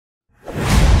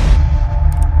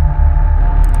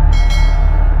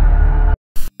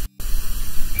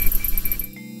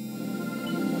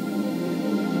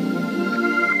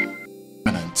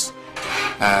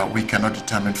we cannot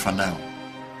determine for now.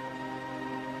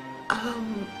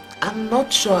 I'm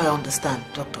not sure I understand,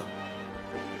 Doctor.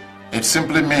 It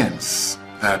simply means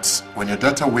that when your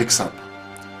daughter wakes up,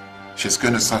 she's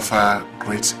going to suffer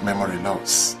great memory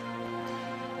loss.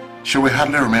 She will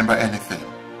hardly remember anything.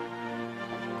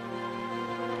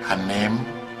 Her name,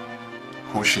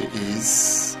 who she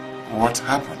is, what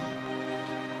happened,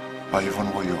 or even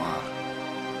who you are.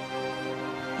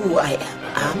 Who I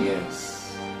am?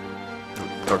 Yes.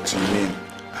 Doctor, you mean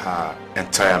her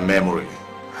entire memory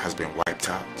has been wiped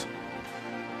out?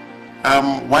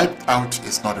 Wiped out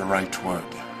is not the right word.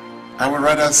 I would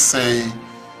rather say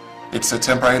it's a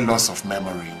temporary loss of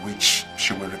memory which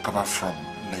she will recover from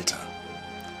later.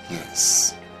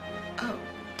 Yes.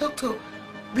 Doctor,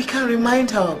 we can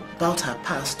remind her about her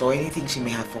past or anything she may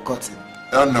have forgotten.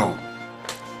 Oh no.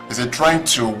 Is it trying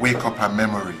to wake up her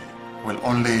memory will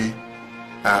only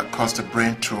cause the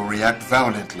brain to react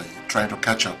violently, trying to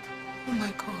catch up. Oh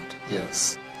my God.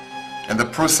 Yes. In the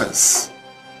process,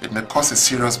 it may cause a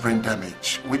serious brain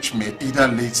damage, which may either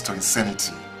lead to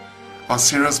insanity or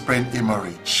serious brain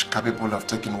hemorrhage capable of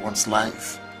taking one's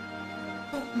life.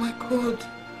 Oh my God.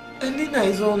 Elena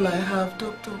is all I have,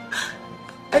 Doctor.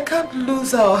 I can't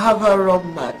lose her or have her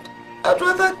run mad. I'd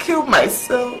rather kill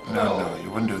myself. No, you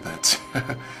won't do that.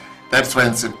 That's why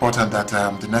it's important that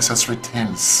the necessary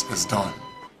things is done.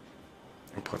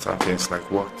 Important things like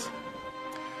what?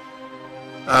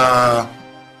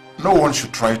 No one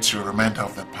should try to remind her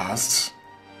of the past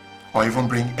or even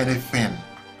bring anything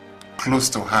close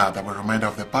to her that will remind her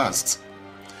of the past.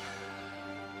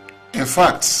 In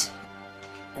fact,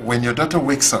 when your daughter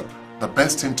wakes up, the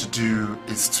best thing to do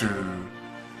is to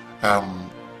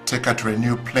take her to a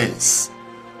new place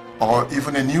or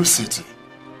even a new city.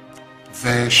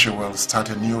 There she will start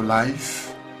a new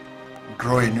life,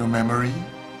 grow a new memory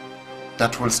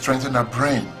that will strengthen her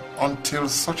brain until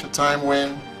such a time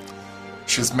when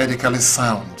she's medically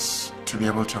sound to be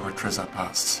able to retrace her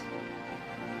past.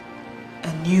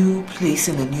 A new place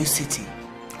in a new city?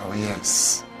 Oh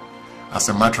yes. As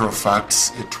a matter of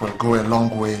fact, it will go a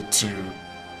long way to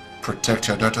protect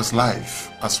your daughter's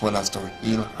life as well as to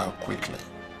heal her quickly.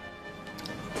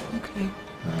 Okay.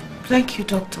 Thank you,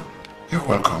 Doctor. You're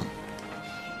welcome.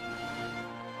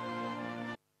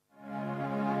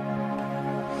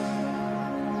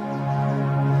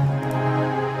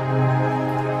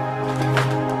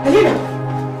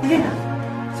 Elena,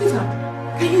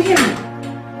 sweetheart, can you hear me?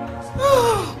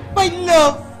 Oh, my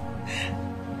love.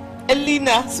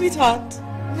 Elena, sweetheart,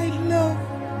 my love.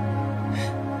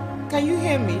 Can you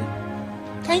hear me?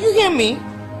 Can you hear me?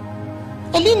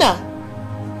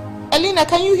 Elena,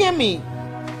 can you hear me?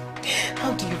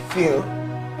 How do you feel?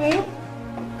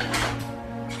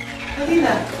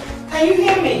 Elena, can you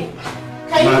hear me?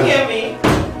 Can you hear me?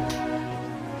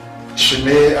 She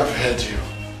may have heard you,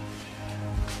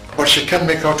 but she can't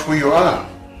make out who you are.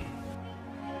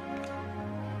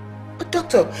 But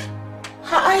doctor,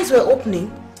 her eyes were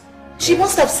opening. She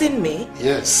must have seen me.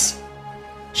 Yes,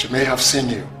 she may have seen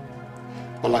you.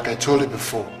 But like I told you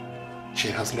before, she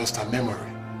has lost her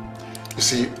memory. You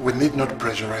see, we need not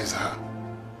pressurize her.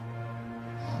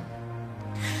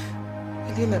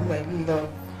 Elena, my love,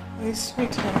 my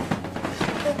sweetheart.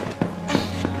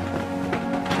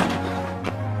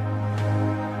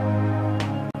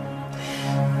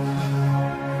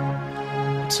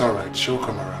 It's alright, she'll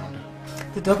come around.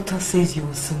 The doctor says you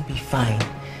will soon be fine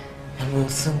and we'll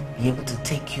soon be able to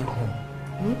take you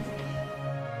home.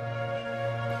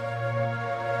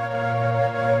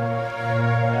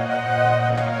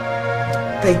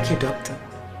 Thank you, doctor.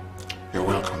 You're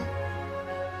welcome.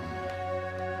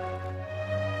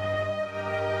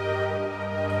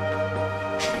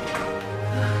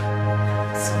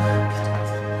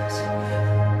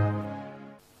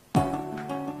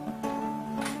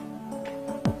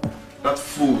 That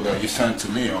fool that you sent to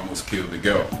me almost killed the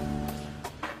girl.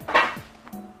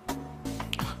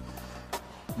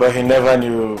 But he never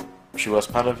knew she was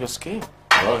part of your scheme.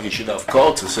 Well, he should have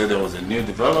called to say there was a new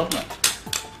development.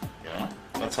 Yeah,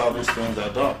 that's how these things are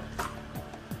done.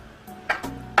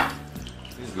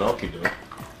 He's lucky though.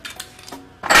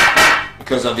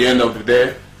 Because at the end of the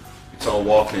day, it's all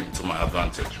working to my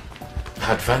advantage.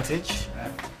 Advantage?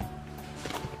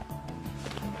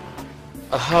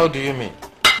 How do you mean?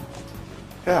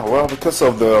 Yeah, well, because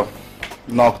of the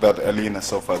knock that Elena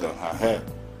suffered on her head.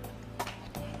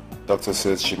 Doctor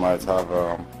says she might have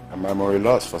a memory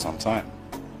loss for some time.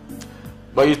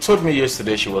 But you told me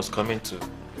yesterday she was coming to.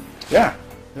 Yeah.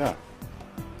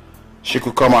 She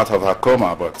could come out of her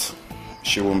coma, but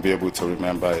she won't be able to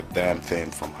remember a damn thing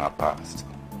from her past.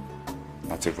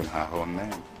 Not even her own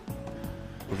name.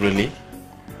 Really?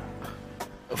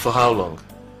 For how long?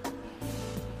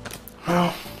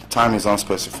 Well, time is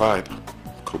unspecified.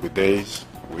 Could be days,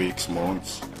 weeks,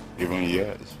 months, even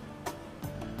years.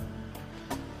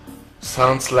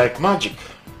 Sounds like magic.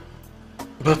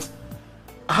 But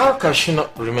how can she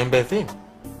not remember a thing?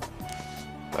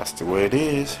 That's the way it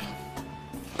is.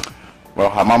 Well,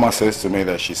 her mama says to me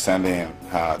that she's sending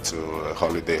her to a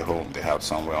holiday home they have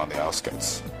somewhere on the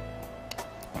outskirts.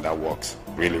 And that works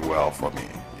really well for me,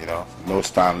 you know. No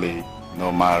Stanley,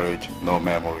 no marriage, no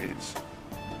memories.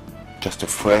 Just a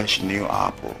fresh new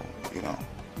apple, you know,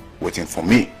 waiting for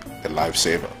me, the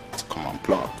lifesaver, to come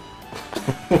unplug.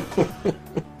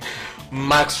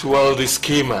 Maxwell the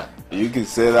schemer. You can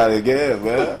say that again,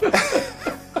 man.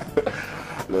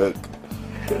 Look,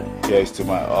 here's to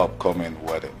my upcoming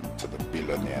wedding to the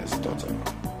billionaire's daughter.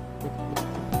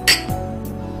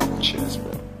 Cheers,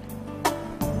 bro.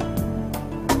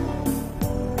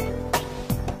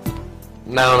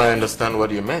 Now I understand what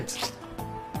you meant.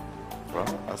 Well,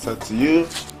 I said to you,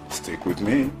 stick with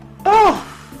me. Oh,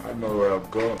 I know where I'm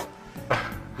going.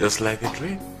 just like a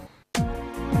dream.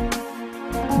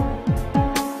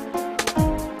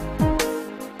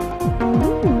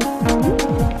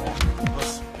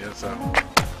 Yes, sir.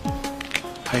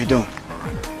 How you doing?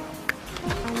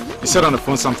 You said on the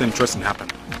phone something interesting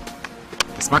happened.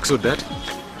 Is Maxwell dead?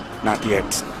 Not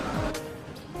yet.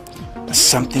 But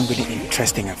something really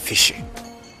interesting and fishy.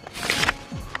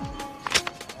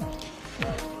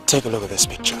 Take a look at these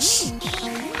pictures.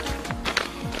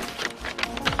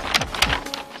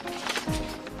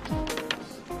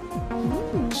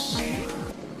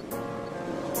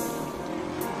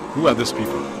 Who are these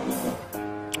people?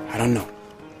 I don't know.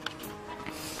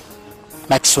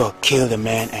 Maxwell killed the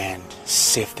man and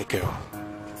saved the girl.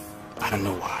 I don't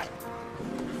know why.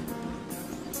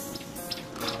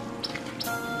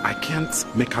 I can't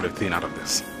make out a thing out of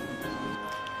this.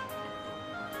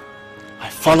 I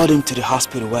followed him to the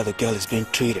hospital where the girl is being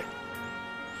treated.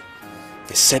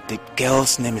 They said the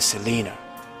girl's name is Selena.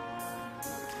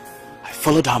 I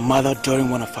followed her mother during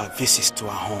one of our visits to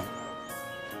her home.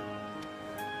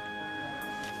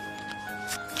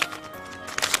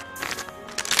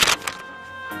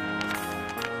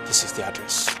 This is the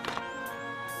address.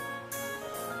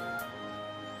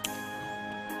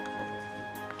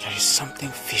 There is something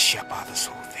fishy about this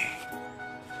whole thing.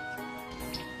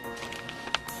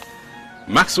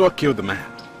 Maxwell killed the man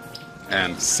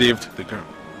and saved the girl.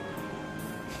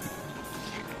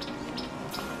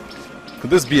 Could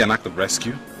this be an act of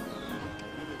rescue?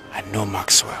 I know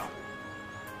Maxwell.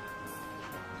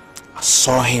 I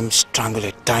saw him strangle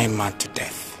a dying man to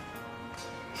death.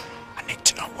 I need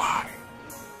to know why.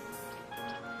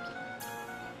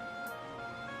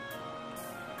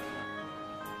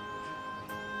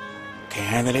 Can you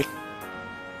handle it?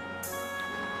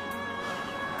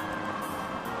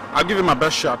 I'll give it my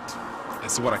best shot and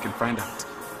see what I can find out.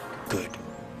 Good.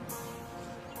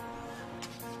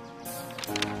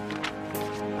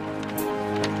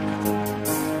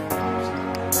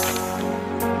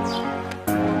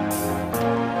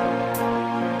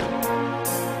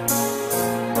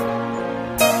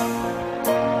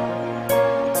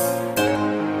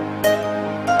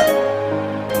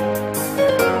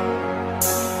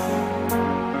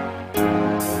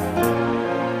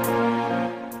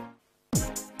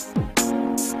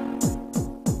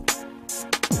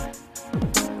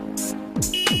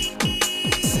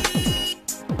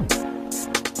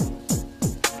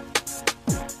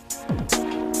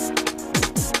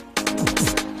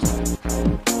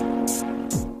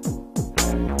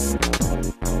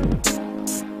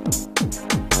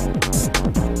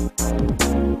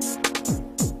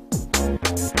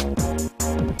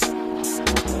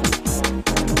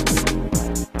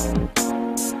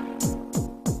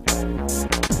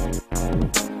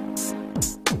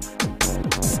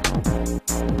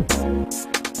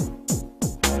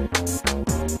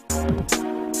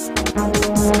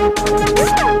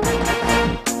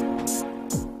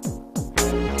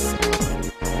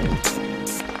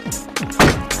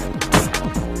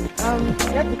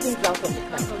 Get the things out of the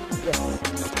car. Yes.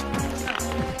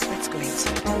 That's great.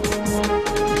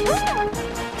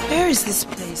 Where is this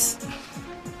place?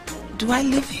 Do I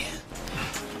live here?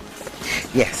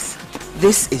 Yes,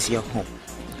 this is your home.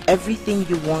 Everything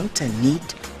you want and need,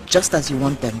 just as you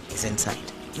want them, is inside.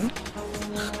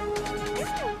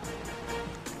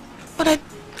 But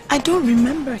I don't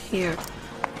remember here.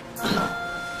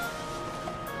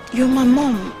 You're my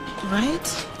mom,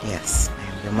 right? Yes, I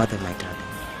am your mother, my darling.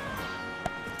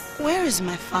 Where is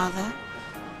my father?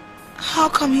 How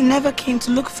come he never came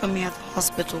to look for me at the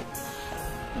hospital?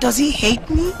 Does he hate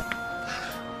me?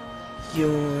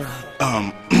 You're...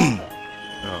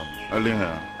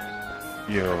 Elena,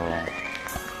 your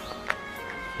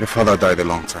father died a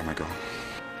long time ago.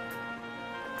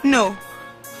 No.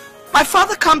 My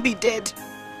father can't be dead.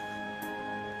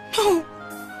 No.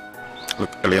 Look,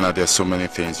 Elena, there's so many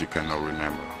things you cannot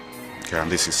remember. Okay, and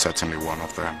this is certainly one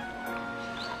of them.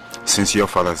 Since your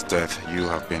father's death, you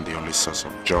have been the only source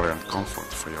of joy and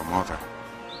comfort for your mother.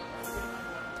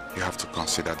 You have to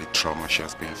consider the trauma she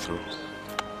has been through.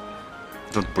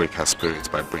 Don't break her spirit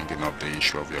by bringing up the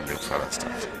issue of your late father's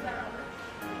death.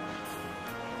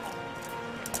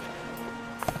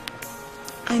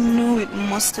 I know it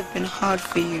must have been hard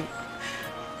for you,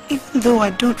 even though I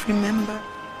don't remember.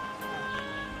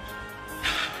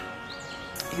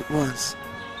 It was.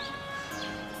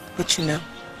 But you know,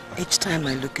 each time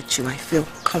I look at you, I feel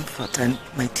comfort and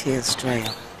my tears dry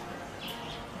up.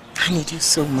 I need you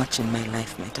so much in my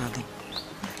life, my darling.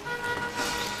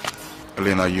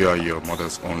 Elena, you are your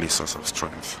mother's only source of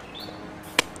strength.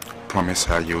 Promise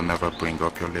her you'll never bring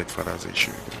up your late father's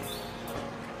issue again.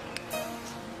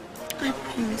 I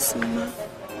promise, Mama.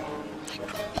 I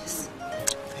promise.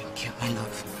 Thank you, my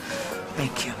love.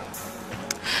 Thank you.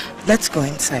 Let's go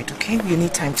inside, okay? You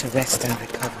need time to rest and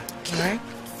recover, alright?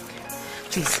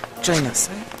 Please, join us,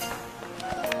 eh?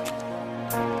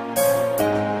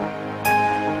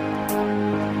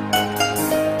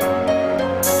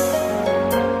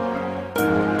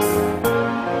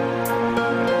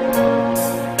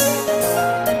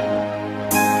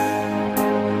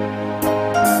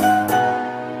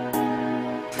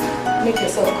 Make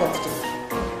yourself comfortable.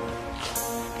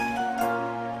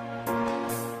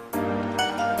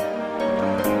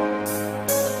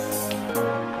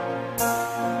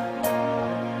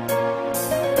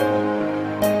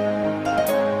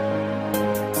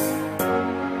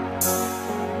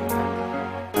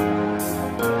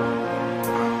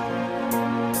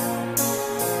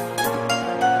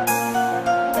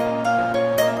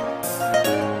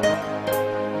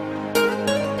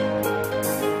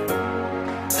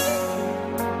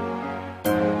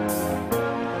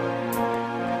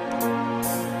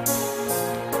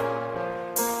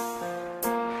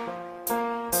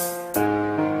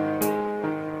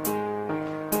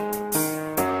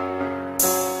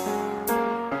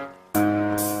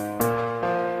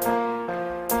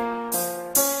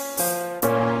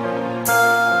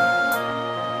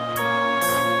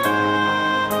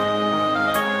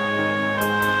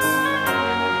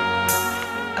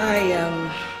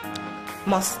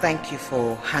 Must thank you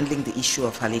for handling the issue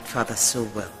of her late father so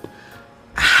well.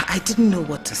 I didn't know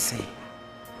what to say.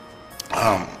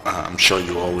 I'm sure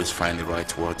you always find the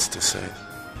right words to say.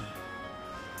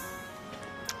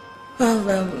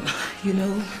 Well, you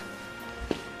know,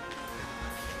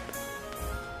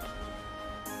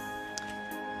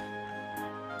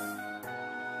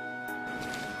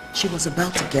 she was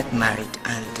about to get married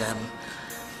and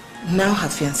now her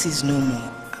fiancé is no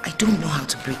more. I don't know how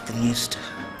to break the news to her.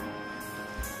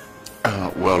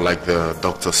 Well, like the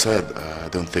doctor said, I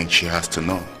don't think she has to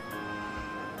know.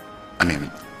 I mean,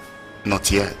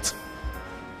 not yet.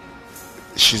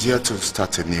 She's here to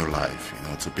start a new life, you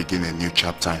know, to begin a new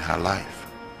chapter in her life.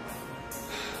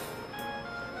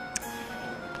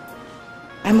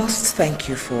 I must thank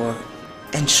you for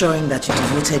ensuring that you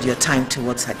devoted your time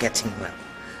towards her getting well.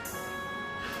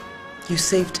 You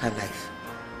saved her life.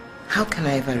 How can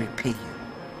I ever repay you?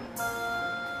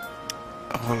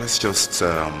 Oh, let's just,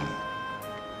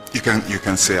 you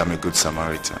can say I'm a good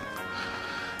Samaritan.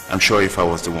 I'm sure if I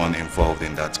was the one involved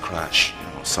in that crash, you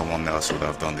know, someone else would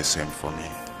have done the same for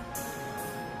me.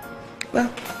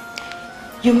 Well,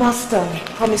 you must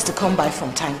promise to come by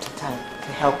from time to time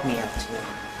to help me out, you know.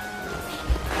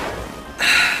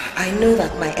 I know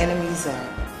that my enemies are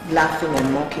laughing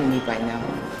and mocking me by now,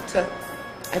 so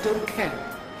I don't care.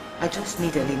 I just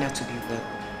need Elena to be well.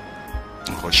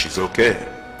 Oh, she's okay.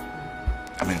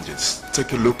 I mean, just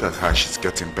take a look at her. She's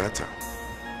getting better.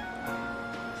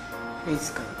 Praise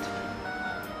God.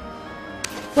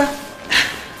 Well,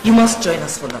 you must join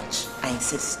us for lunch. I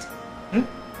insist.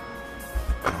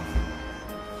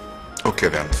 Okay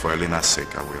then, for Elena's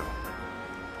sake, I will.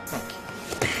 Thank you.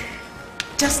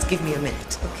 Just give me a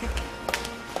minute, okay?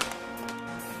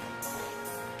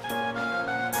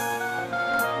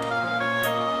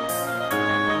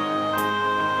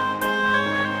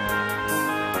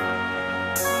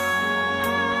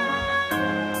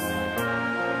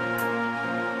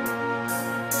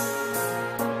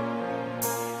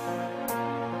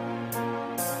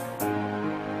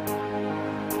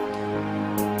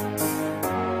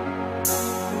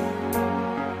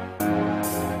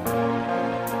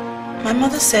 My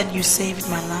mother said you saved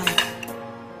my life.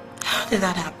 How did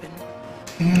that happen?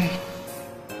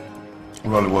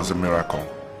 Well, it was a miracle.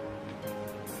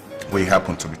 We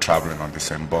happened to be traveling on the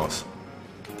same bus,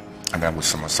 and then we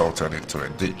somersaulted into a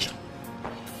ditch.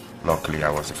 Luckily, I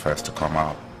was the first to come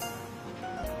out.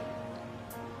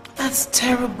 That's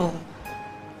terrible.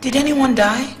 Did anyone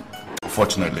die?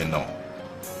 Fortunately, no.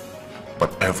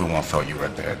 But everyone thought you were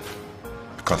dead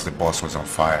because the bus was on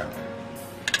fire.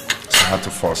 So I had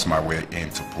to force my way in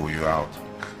to pull you out.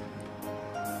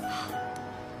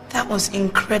 That was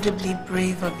incredibly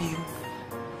brave of you.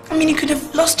 I mean, you could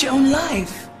have lost your own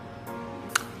life.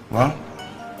 Well,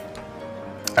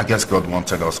 I guess God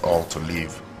wanted us all to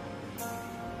live.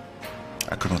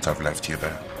 I couldn't have left you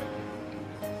there.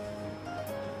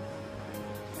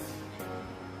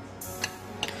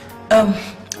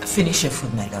 Finish your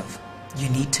food, my love. You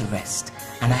need to rest.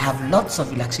 And I have lots of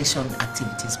relaxation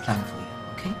activities planned for you,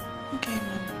 okay? Okay,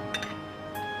 Mom.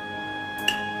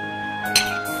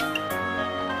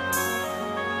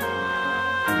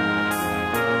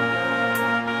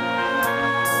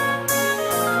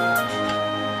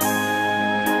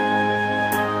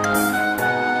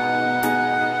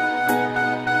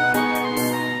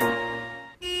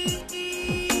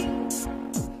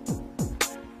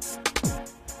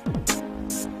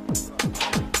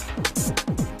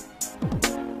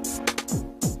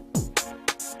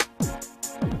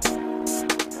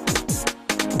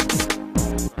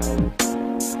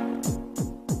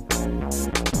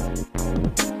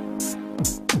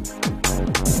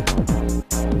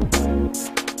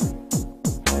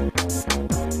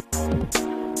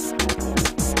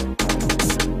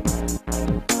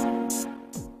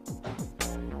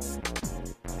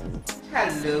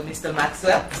 Hello, Mr.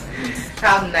 Maxwell.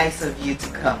 How nice of you to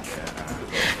come.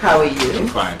 How are you? I'm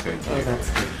fine, thank you. Oh, that's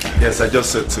good. Yes, I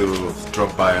just said to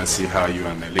drop by and see how you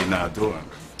and Elena are doing.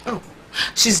 Oh,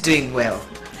 she's doing well.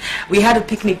 We had a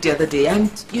picnic the other day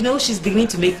and, you know, she's beginning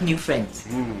to make new friends.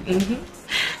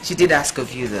 She did ask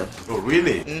of you, though. Oh,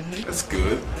 really? That's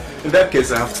good. In that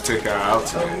case, I have to take her out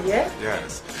today. Oh, yeah?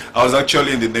 Yes. I was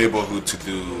actually in the neighborhood to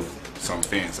do some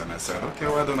things, and I said, okay,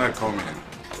 why don't I come in?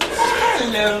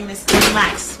 Hello, Mr.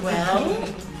 Maxwell.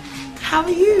 How are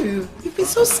you? You've been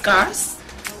so scarce.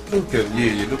 Look at you.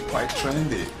 You look quite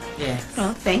trendy. Yeah.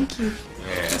 Oh, thank you.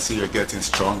 Yeah, I see you're getting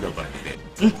stronger by the day.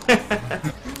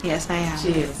 Yes, I am.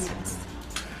 Cheers.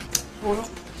 Well,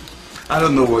 I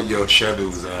don't know what your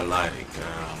schedules are like.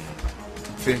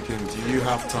 Thinking, do you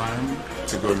have time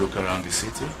to go look around the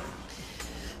city?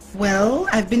 Well,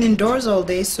 I've been indoors all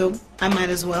day, so I might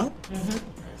as well.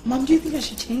 Mom, do you think I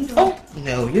should change? Oh,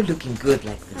 no, you're looking good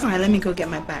like this. All right, let me go get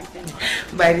my bag then.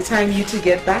 By the time you two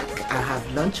get back, I'll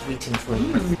have lunch waiting for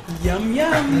you. Yum,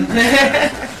 yum.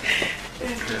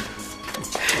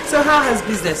 So how has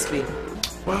business been?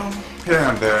 Well, here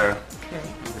and there.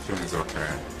 Everything is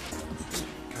okay.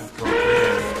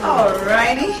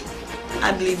 Alrighty.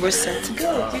 I believe we're set to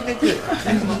go. You did good.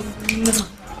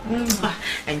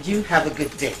 And you have a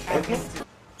good day, okay?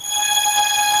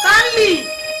 Stanley!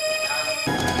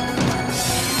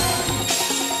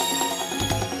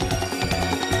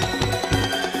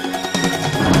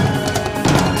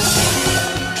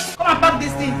 Come and pack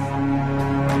this thing.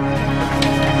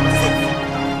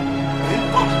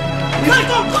 Come. Divine,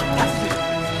 come.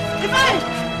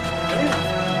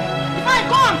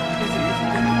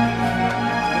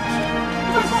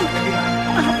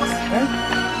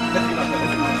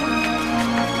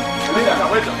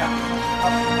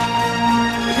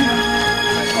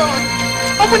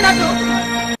 Open that door.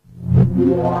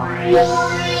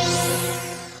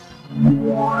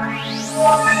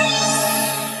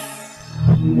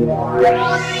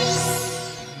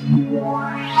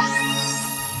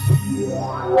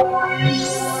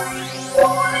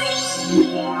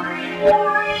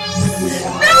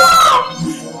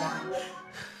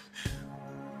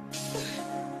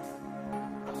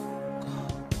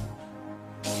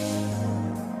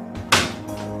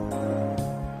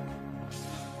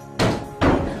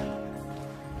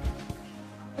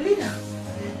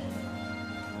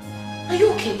 Are you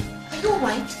okay? Are you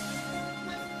alright?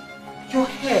 Your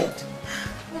head.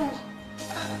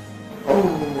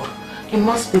 Oh, it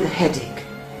must be the headache.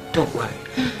 Don't worry.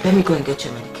 Let me go and get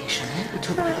your medication. It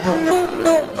will help.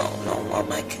 No,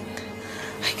 Mom. I can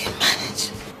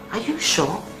manage. Are you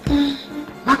sure?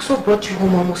 Maxwell brought you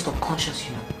home almost unconscious,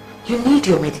 you know. You need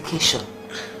your medication.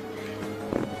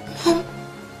 Mom,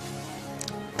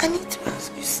 I need to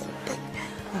ask you something.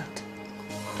 What?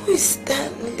 Who is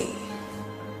Stanley?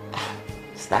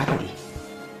 Stanley?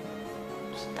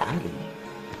 Stanley?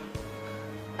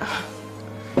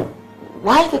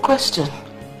 Why the question? I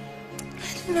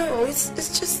don't know. It's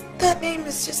just that name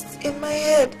is just in my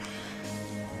head.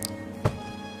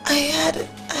 I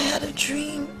had a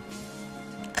dream.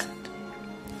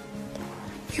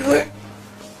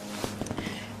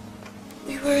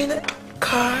 we were in a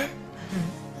car,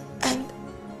 and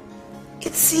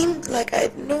it seemed like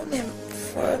I'd known him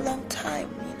for a long time,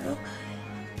 you know.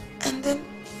 And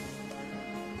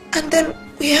then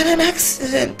we had an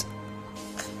accident.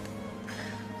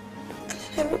 And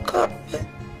then I woke up, but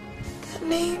that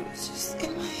name was just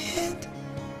in my head.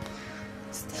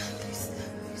 Stanley.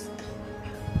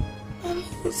 Mama,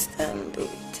 who's Stanley?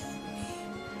 Tell me.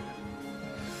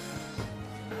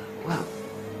 Well,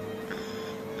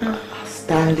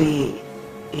 Stanley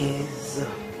is...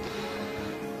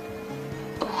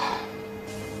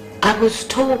 I was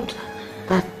told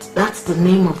that that's the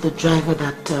name of the driver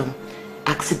that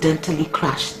accidentally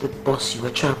crashed the bus you were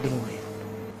traveling with.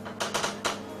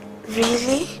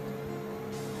 Really?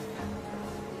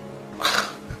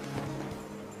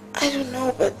 I don't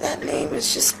know, but that name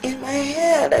is just in my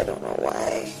head. I don't know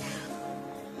why.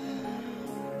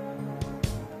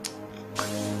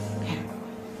 Here,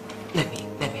 let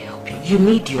me help you. You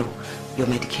need your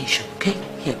medication, okay?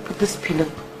 Here, put this pillow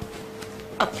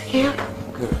up here.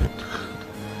 Good.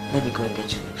 Let me go and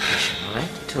get your medication, alright?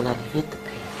 It will alleviate the pain.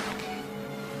 Okay.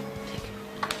 Take it.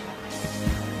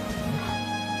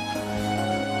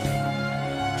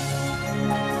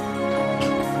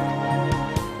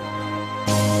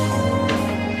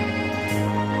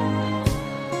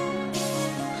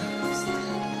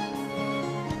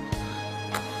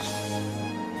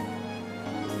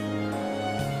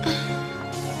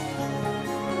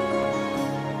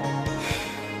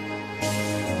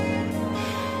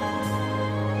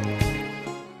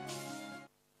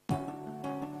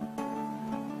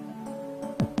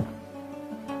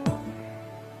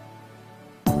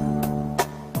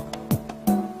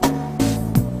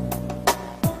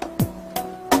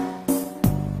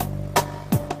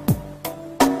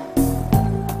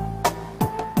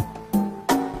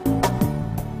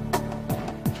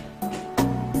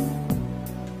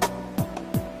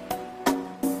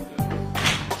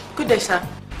 Good day, sir.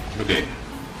 Good day.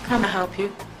 Can I help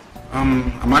you?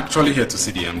 I'm actually here to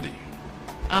see the MD.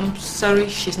 I'm sorry,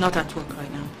 she's not at work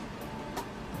right now.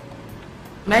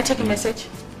 May I take a message?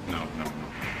 No.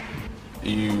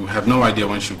 You have no idea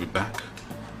when she'll be back?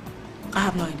 I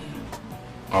have no idea.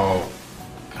 Or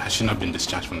has she not been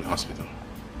discharged from the hospital?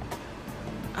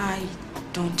 I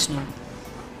don't know.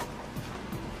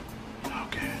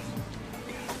 Okay.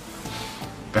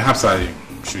 Perhaps I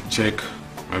should check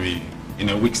maybe in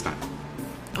a week's time.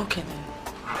 Okay then.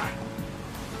 Alright.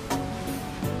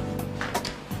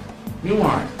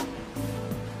 Meanwhile,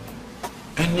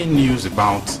 any news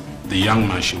about the young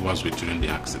man she was with during the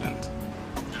accident?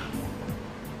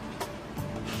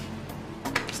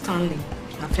 Stanley,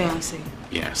 her fiancé.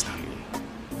 Yeah, Stanley.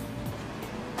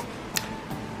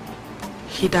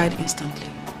 He died instantly.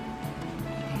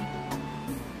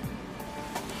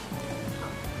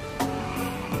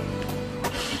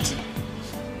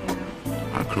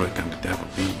 How cruel can the devil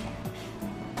be?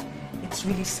 It's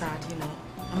really sad, you know.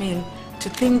 I mean, to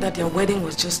think that their wedding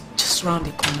was just around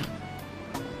the corner.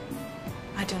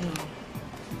 I don't know.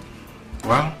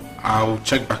 Well, I'll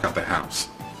check back at the house.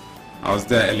 I was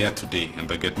there earlier today and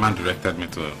the gate man directed me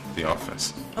to the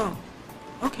office. Oh,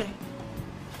 okay.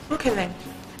 Okay then.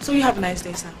 So you have a nice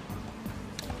day, sir.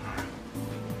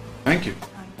 Thank you.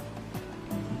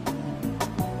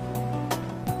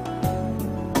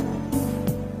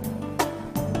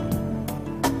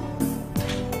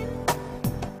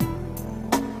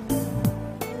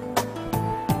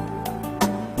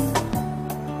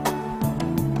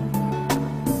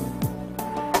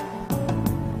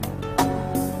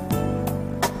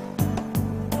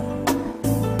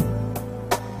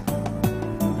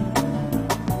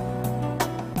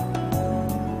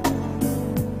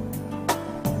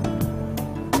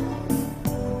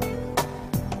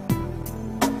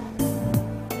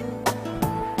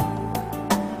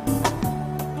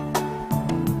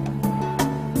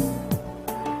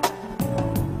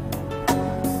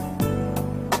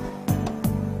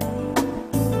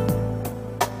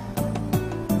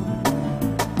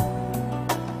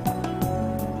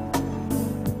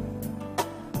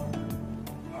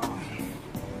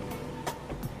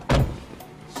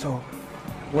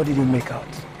 What did you make out?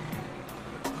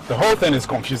 The whole thing is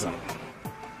confusing.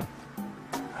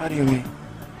 How do you mean?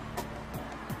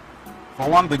 For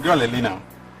one, the girl Elena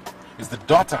is the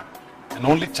daughter and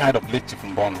only child of late Chief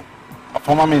Mbono, a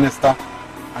former minister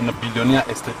and a billionaire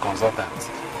estate consultant.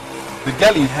 The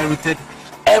girl inherited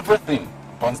everything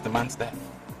once the man's death.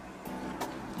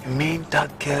 You mean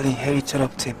that girl inherited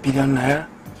up to $1 billion naira?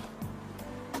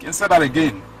 You can say that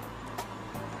again.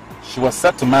 She was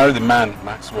set to marry the man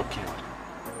Maxwell killed.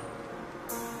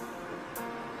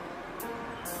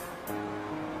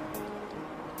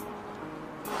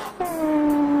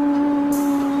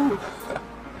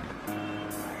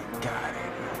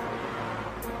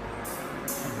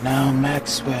 Now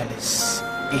Maxwell is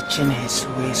itching his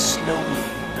way slowly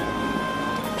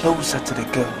closer to the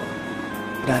girl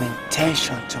with an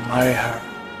intention to marry her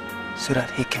so that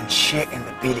he can share in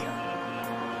the billion.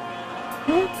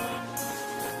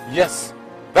 Yes,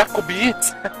 that could be it.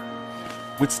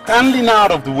 With Stanley now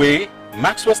out of the way,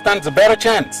 Maxwell stands a better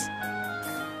chance.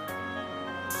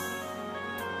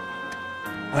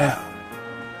 Well,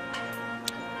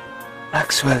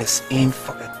 Maxwell is in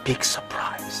for a big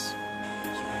surprise.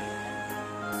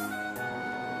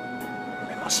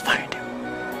 We must find him.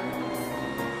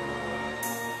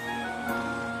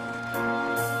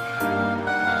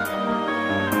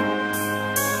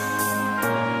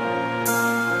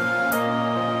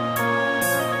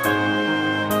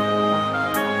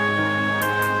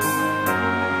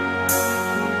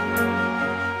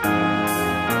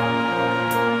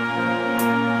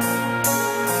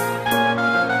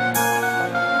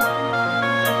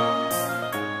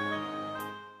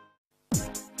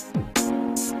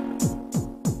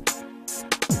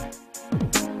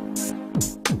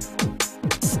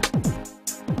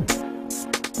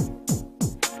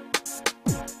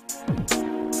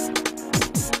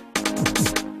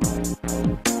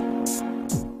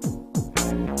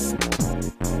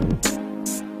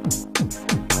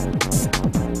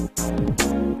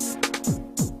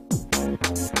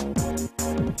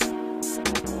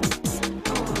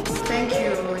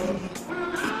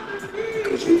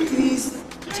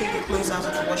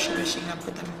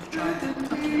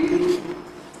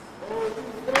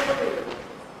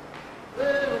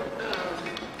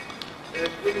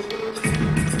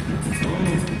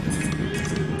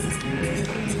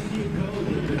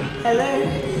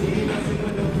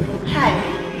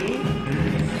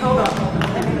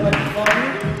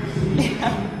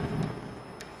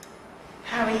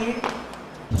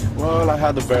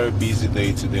 A very busy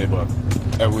day today, but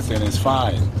everything is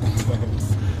fine.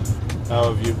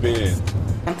 How have you been?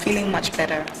 I'm feeling much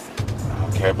better.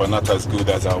 Okay, but not as good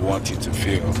as I want you to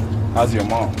feel. How's your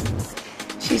mom?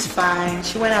 She's fine.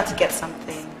 She went out to get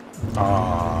something.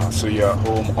 Ah, so you're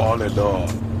home all alone.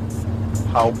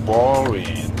 How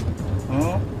boring.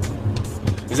 Huh?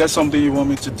 Is there something you want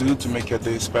me to do to make your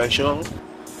day special?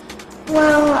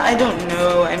 Well, I don't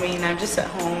know. I mean, I'm just at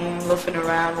home, loafing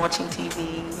around, watching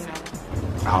TV, you know.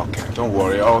 Okay, don't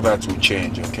worry, all that will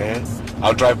change, okay?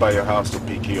 I'll drive by your house to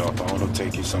pick you up. I want to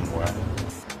take you somewhere.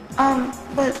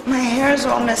 But my hair's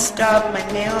all messed up, my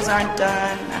nails aren't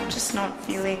done. I'm just not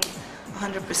feeling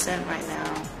 100% right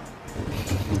now.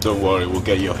 Don't worry, we'll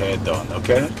get your hair done,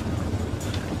 okay?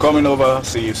 I'm coming over,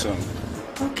 see you soon.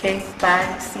 Okay,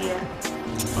 bye, see ya.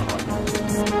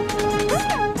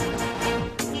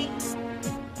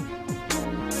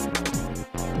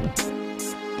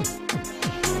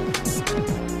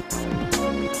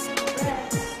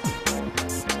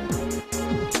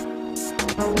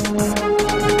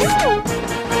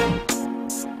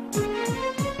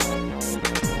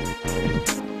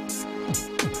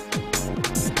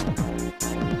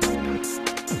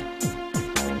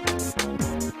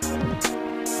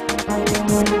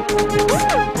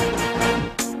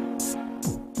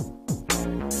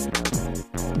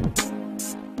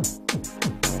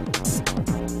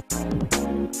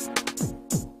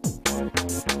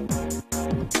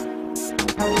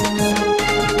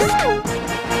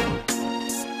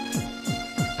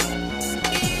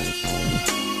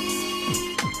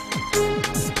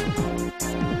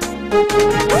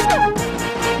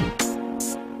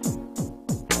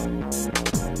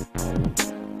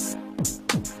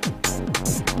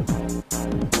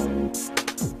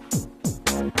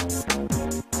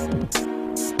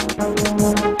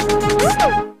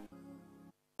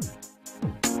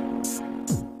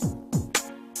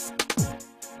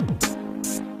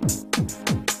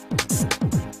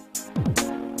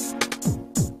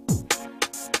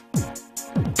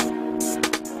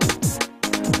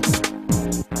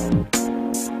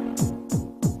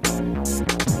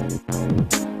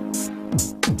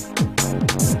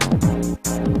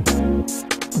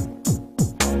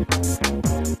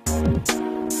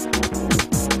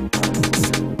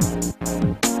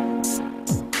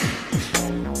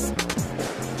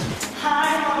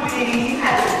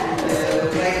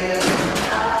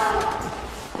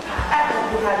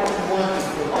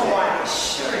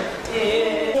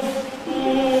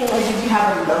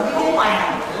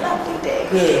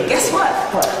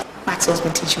 Maxwell's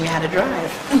been teaching me how to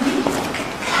drive.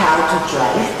 How to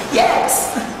drive?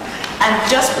 Yes. And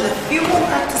just for the few more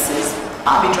practices,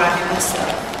 I'll be driving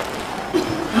myself.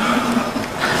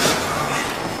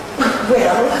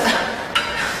 Well,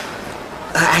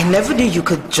 I never knew you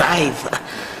could drive.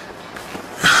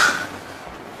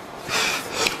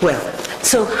 Well,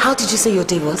 So, how did you say your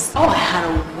day was? Oh, I had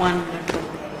a wonderful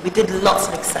day. We did lots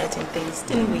of exciting things,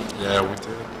 didn't we? Yeah, we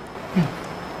did.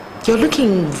 You're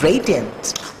looking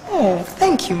radiant. Oh,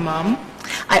 thank you, Mom.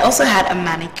 I also had a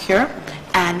manicure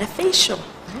and a facial,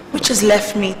 which has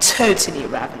left me totally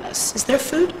ravenous. Is there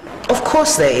food? Of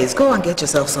course there is. Go and get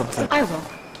yourself something. I will.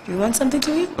 Do you want something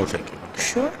to eat? Oh, thank you.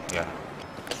 Sure? Yeah.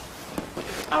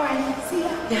 All right, see ya.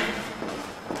 Yeah.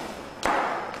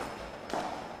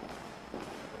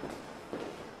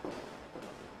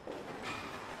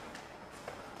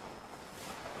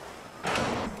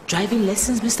 Driving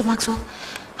lessons, Mr. Maxwell?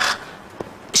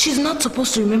 She's not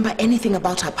supposed to remember anything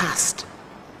about her past.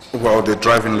 Well, the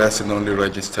driving lesson only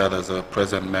registered as a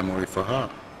present memory for her.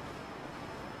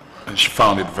 And she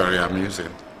found it very amusing.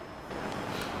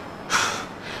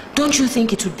 Don't you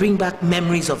think it would bring back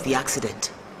memories of the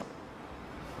accident?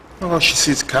 Well, she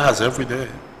sees cars every day.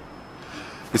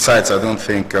 Besides, I don't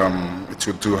think it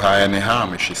would do her any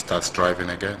harm if she starts driving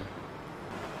again.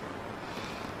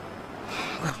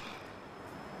 Well,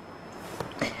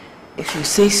 if you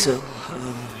say so.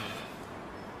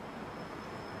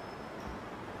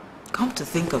 Come to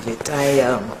think of it,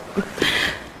 I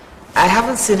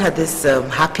haven't seen her this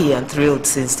happy and thrilled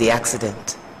since the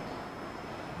accident.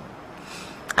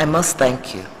 I must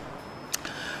thank you.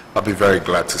 I'll be very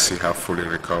glad to see her fully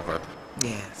recovered.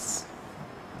 Yes.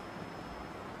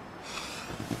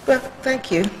 Well,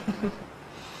 thank you.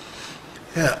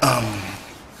 Yeah,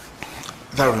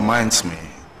 that reminds me.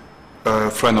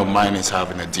 A friend of mine is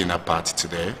having a dinner party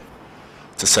today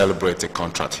to celebrate a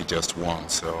contract he just won,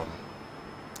 so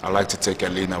I'd like to take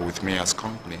Elena with me as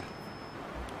company.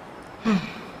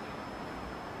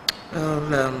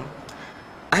 Well,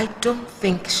 I don't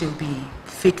think she'll be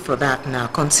fit for that now,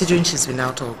 considering she's been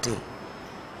out all day,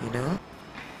 you know?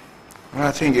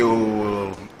 I think it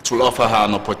will offer her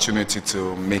an opportunity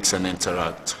to mix and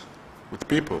interact with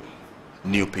people,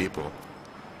 new people,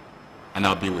 and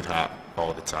I'll be with her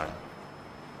all the time.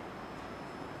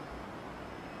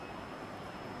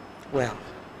 Well,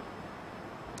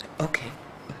 okay.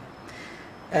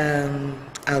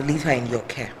 I'll leave her in your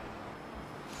care.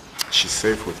 She's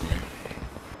safe with me.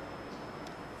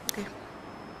 Okay.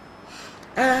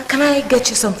 Can I get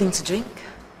you something to drink?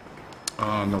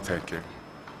 No, thank you.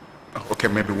 Okay,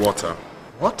 maybe water.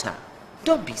 Water?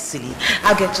 Don't be silly.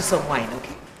 I'll get you some wine,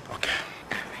 okay? Okay.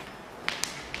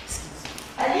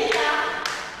 Elena!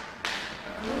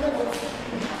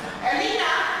 Elena!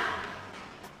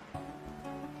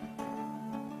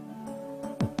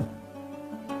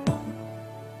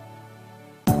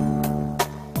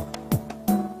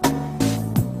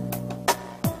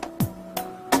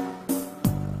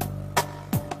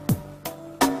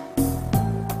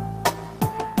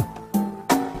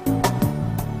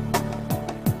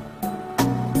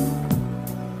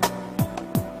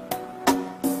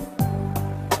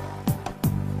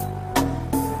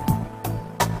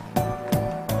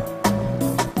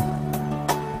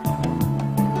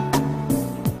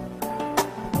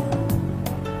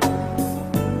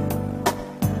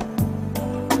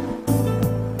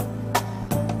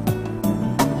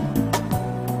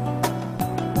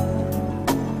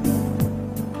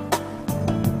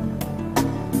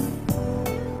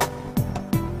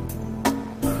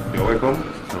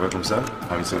 Welcome, sir.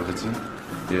 How is everything?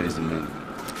 Here is the menu.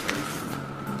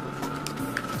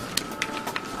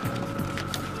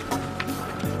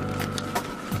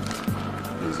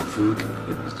 Here's the food.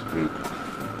 Here's the drink.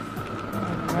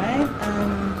 Alright,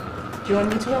 do you want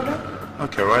me to order?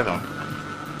 Okay, right on.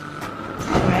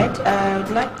 Alright, I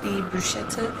would like the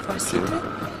bruschetta farcita.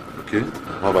 Okay.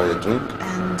 How about your drink?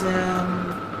 And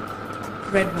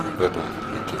red wine. Red wine.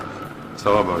 Okay.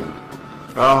 So how about you?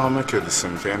 I'll make you the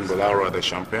same thing, but I'll rather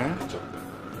champagne.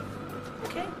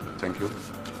 Okay. Thank you.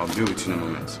 I'll be with you in a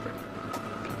moment.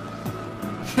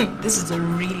 This is a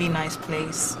really nice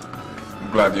place.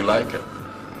 I'm glad you like it.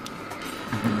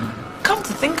 Come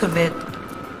to think of it,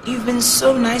 you've been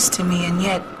so nice to me and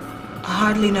yet I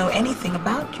hardly know anything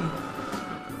about you.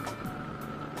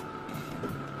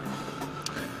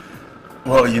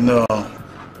 Well, you know,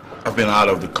 I've been out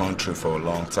of the country for a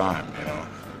long time, you know,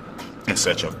 in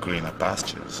search of greener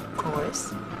pastures. Of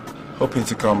course. Hoping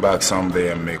to come back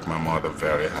someday and make my mother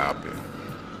very happy.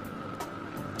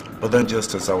 But then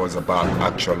just as I was about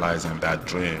actualizing that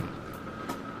dream,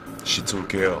 she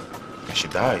took ill and she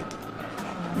died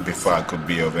before I could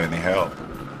be of any help.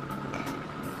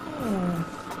 Oh,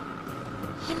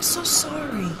 I'm so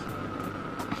sorry.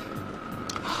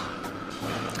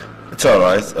 It's all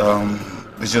right.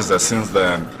 It's just that since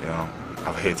then, you know,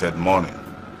 I've hated money.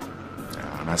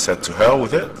 And I said, to hell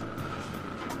with it.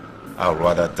 I'd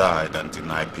rather die than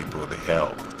deny people the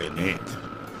help they need.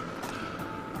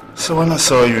 So when I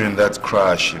saw you in that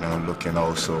crash, looking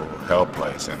also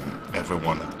helpless and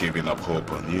everyone had given up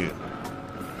hope on you,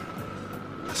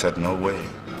 I said, no way.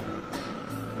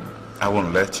 I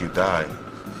won't let you die,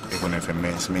 even if it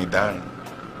means me dying.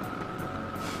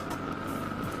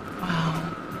 Wow.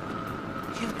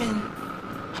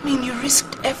 You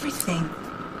risked everything,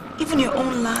 even your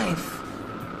own life.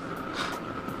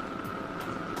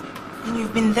 And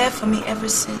you've been there for me ever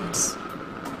since.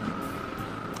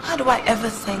 How do I ever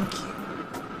thank you?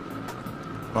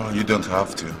 Well, you don't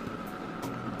have to.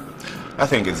 I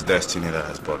think it's destiny that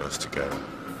has brought us together.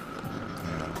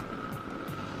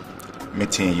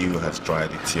 Meeting you has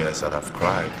dried the tears that I've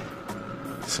cried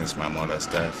since my mother's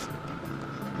death.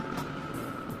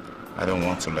 I don't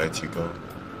want to let you go.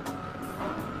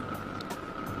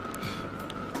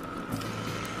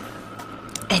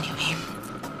 Anyway,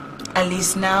 at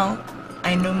least now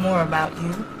I know more about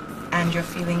you and your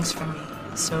feelings for me,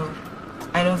 so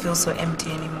I don't feel so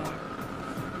empty anymore.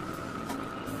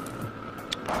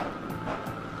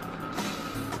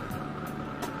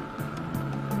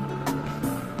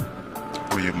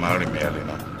 Will you marry me,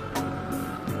 Elena?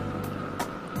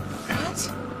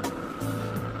 What?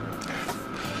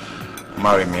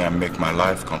 Marry me and make my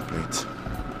life complete.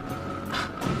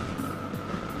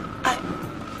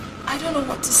 I don't know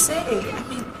what to say.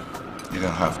 You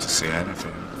don't have to say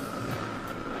anything.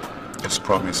 Just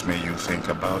promise me you'll think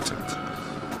about it.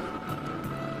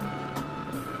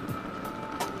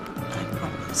 I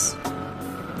promise.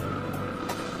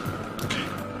 Okay.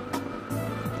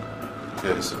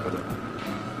 Yes, better.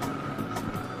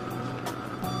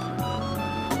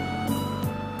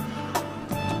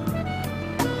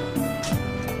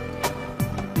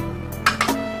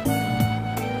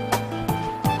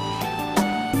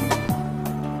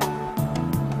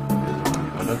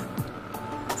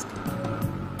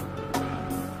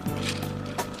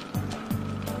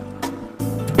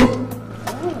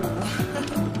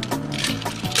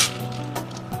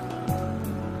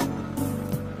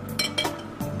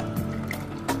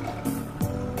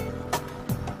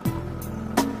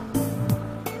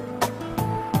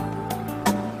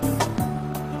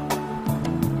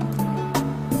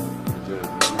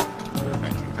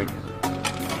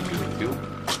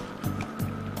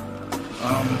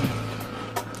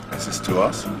 Is this to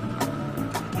us?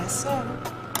 Yes, sir.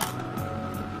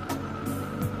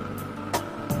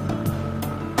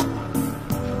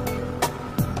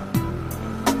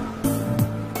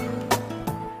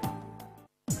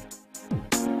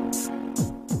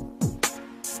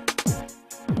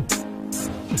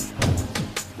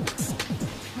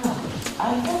 I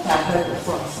thought I heard the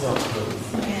front door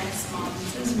close. Yes, Mom,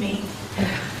 it was me.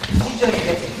 You just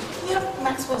get it. Yep,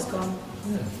 Maxwell's gone.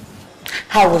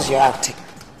 How was your outing?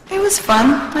 It was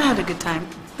fun. I had a good time.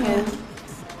 Yeah.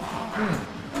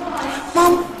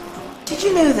 Mom, did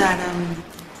you know that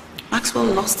Maxwell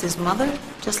lost his mother,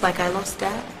 just like I lost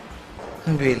Dad?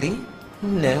 Really?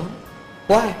 No.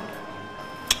 Why?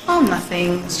 Oh,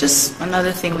 nothing. It's just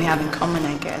another thing we have in common,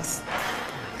 I guess.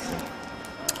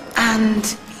 And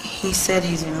he said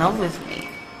he's in love with me.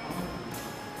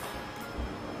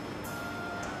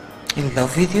 In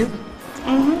love with you?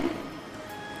 Mm-hmm.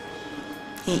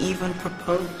 He even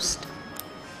proposed.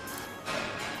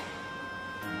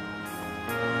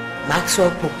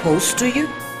 Maxwell proposed to you?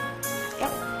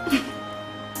 Yep.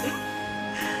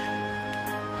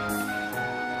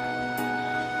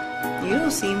 You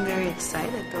don't seem very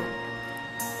excited, though.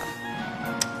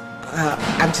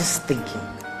 I'm just thinking.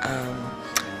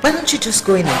 Why don't you just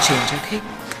go in and change, okay?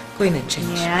 Go in and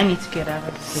change. Yeah, I need to get out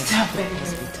of this. Stop it.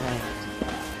 Must be tired.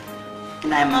 Good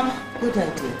night, Mama. Good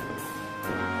idea.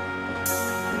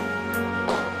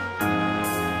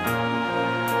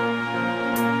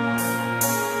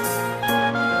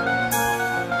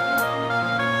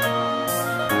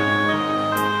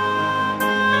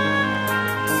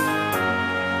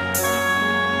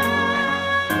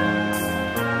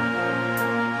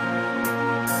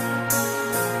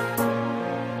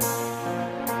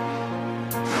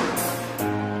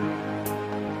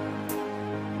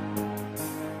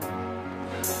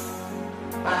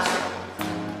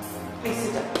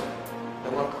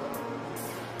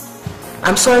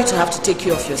 I'm sorry to have to take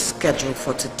you off your schedule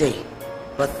for today,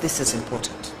 but this is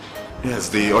important. Yes,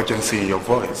 the urgency in your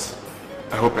voice.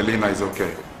 I hope Elena is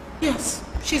okay. Yes,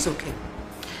 she's okay.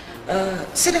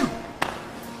 Sit down.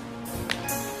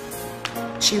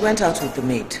 She went out with the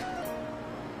maid.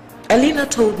 Elena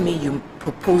told me you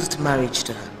proposed marriage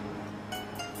to her.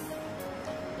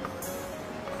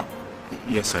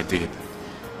 Yes, I did.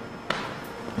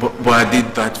 But I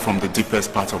did that from the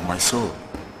deepest part of my soul.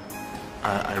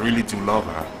 I really do love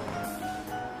her.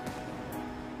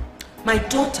 My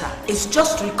daughter is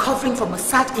just recovering from a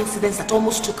sad incident that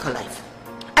almost took her life.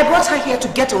 I brought her here to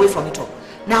get away from it all.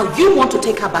 Now you want to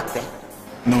take her back there?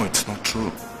 No, it's not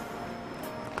true.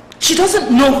 She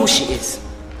doesn't know who she is.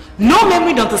 No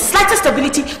memory, not the slightest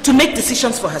ability to make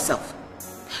decisions for herself.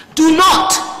 Do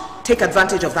not take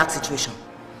advantage of that situation.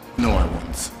 No, I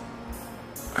won't.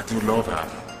 I do love her.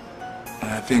 And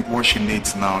I think what she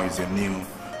needs now is a new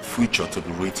future to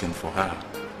be written for her.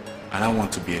 And I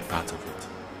want to be a part of it.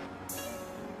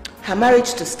 Her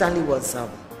marriage to Stanley was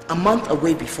a month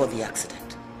away before the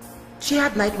accident. She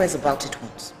had nightmares about it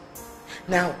once.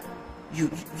 Now,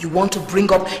 you want to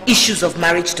bring up issues of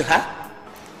marriage to her?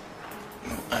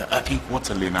 No, I think what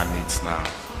Elena needs now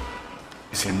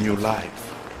is a new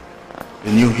life,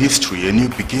 a new history, a new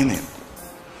beginning.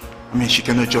 I mean, she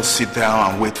cannot just sit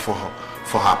down and wait for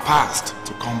her past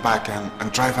to come back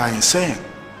and drive her insane,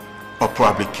 or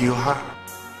probably kill her.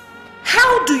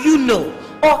 How do you know,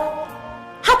 or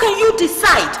how can you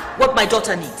decide what my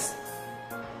daughter needs?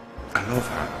 I love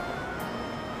her.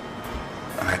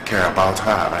 And I care about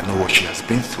her. I know what she has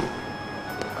been through.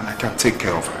 And I can take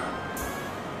care of her.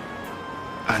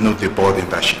 I know the burden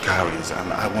that she carries,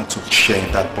 and I want to share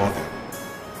in that burden.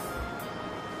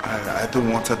 I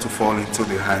don't want her to fall into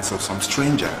the hands of some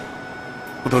stranger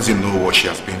who doesn't know what she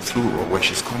has been through or where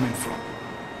she's coming from.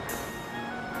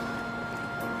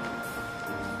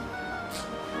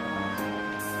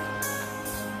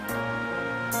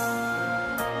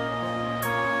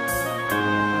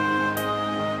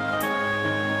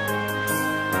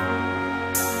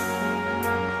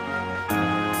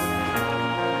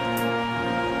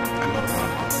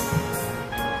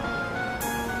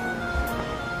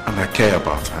 I care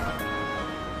about her.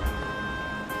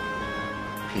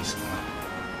 Please, Mom.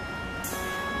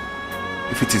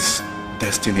 If it is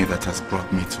destiny that has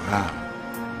brought me to her,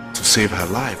 to save her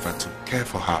life and to care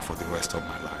for her for the rest of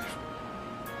my life,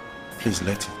 please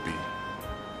let it be.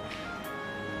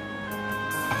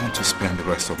 I want to spend the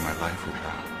rest of my life with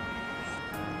her.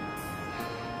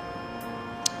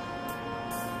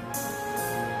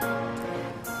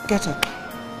 Get up.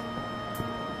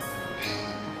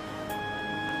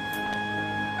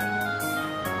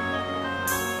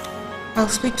 I'll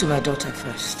speak to my daughter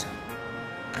first.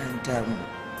 And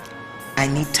I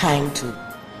need time to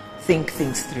think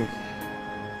things through.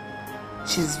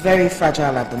 She's very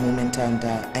fragile at the moment, and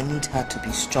I need her to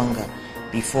be stronger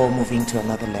before moving to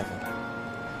another level.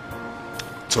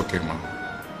 It's okay, Mom.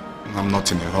 I'm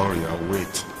not in a hurry. I'll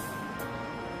wait.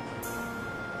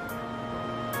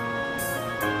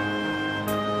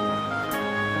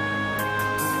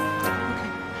 Okay.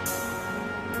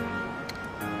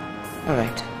 All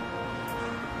right.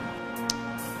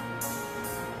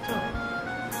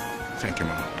 Thank you,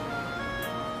 Mom.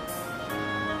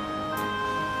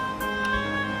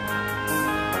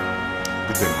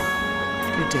 Good day, Mom.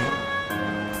 Good day.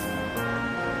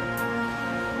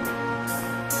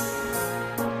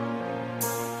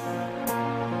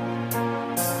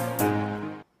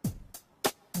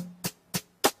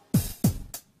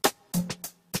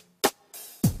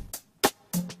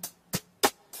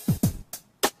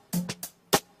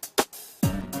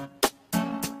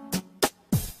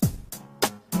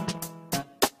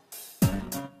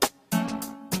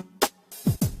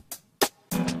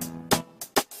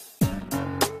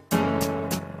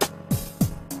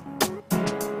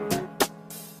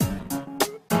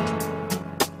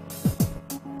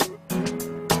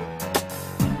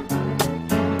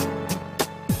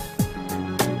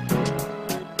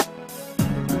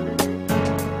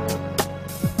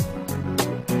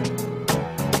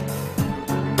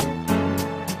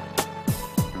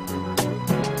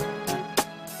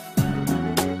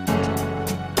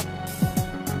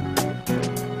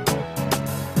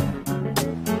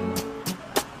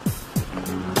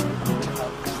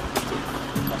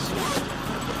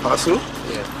 Parcel?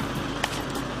 Yeah.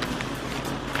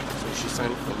 So she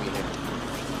signed for me here.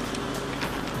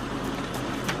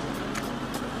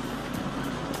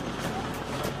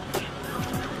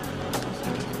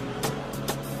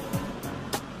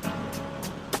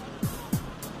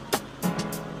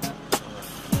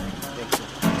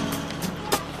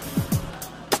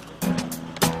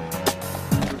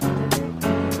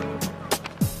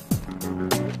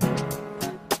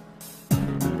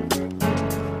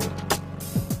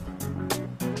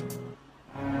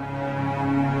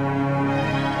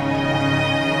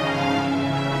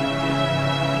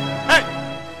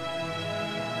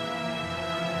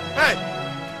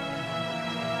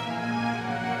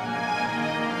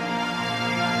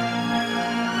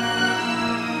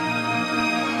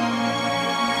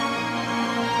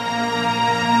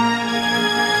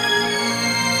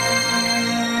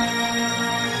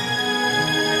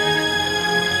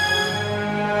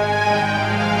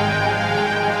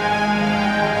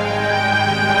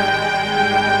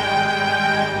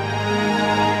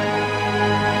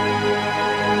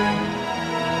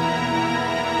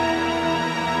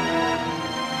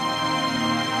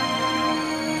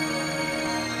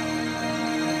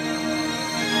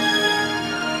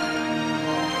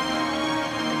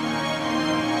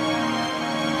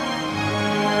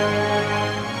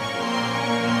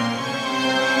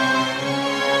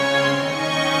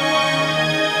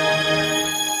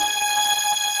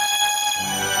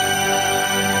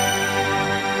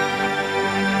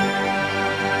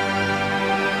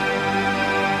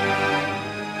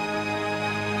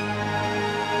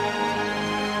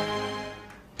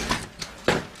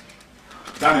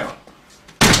 Daniel.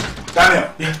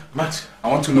 Daniel. Yeah, Max. I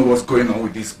want to know what's going on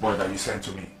with this boy that you sent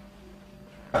to me.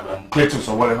 Cletus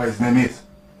or whatever his name is.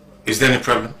 Is there any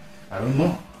problem? I don't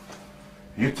know.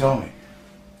 You tell me.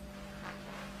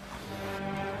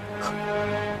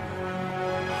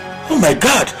 Oh my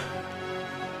God!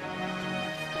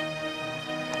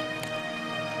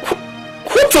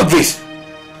 Who took this?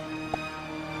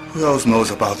 Who else knows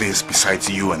about this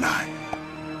besides you and I?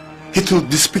 He took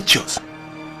these pictures.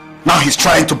 Now he's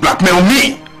trying to blackmail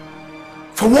me.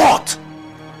 For what?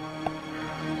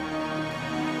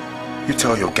 You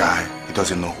tell your guy he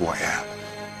doesn't know who I am.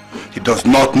 He does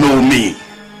not know me.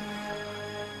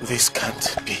 This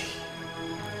can't be.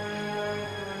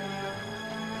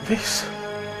 This...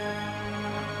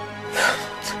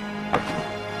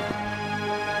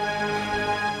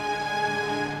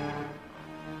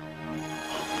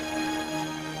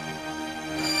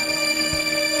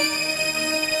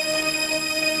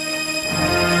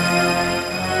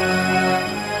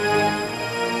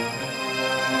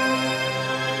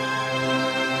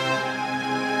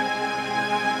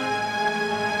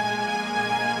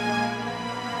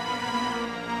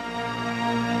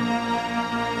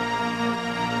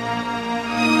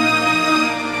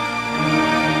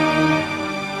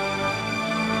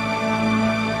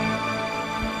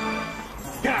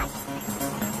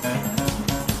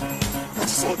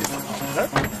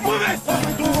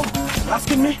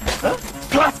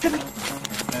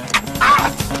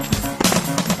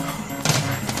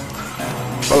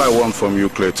 From you,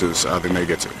 Cletus, are the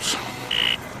negatives.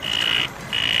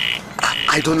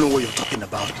 I don't know what you're talking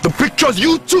about. The pictures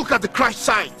you took at the crash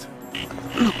site.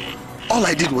 Look, all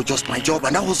I did was just my job,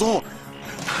 and that was all.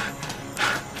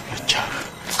 Your job.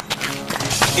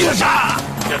 Your job!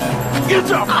 Your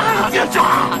job! Your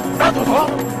job! That was all!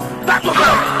 That was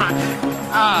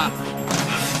all!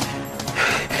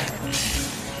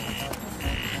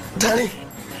 Danny,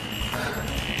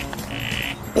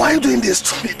 why are you doing this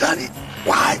to me, Danny?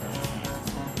 Why?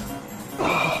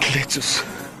 Cletus.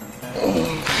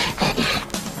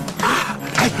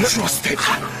 I trusted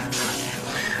you.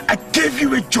 I gave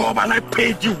you a job and I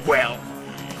paid you well.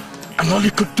 And all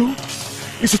you could do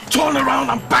is to turn around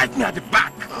and bite me at the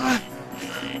back.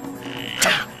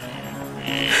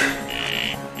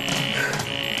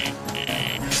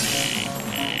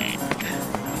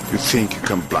 You think you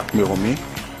can blackmail me?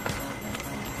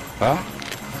 Huh?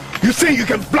 You think you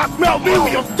can blackmail me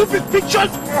with your stupid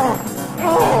pictures?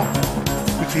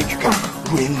 You think you can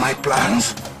ruin my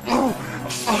plans?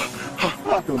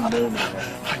 I don't know, man.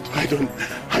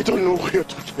 I don't know what you're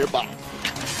talking about.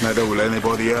 Neither will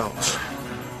anybody else.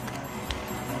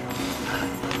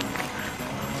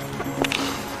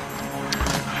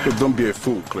 But don't be a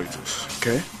fool, Cletus,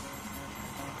 okay?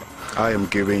 I am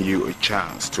giving you a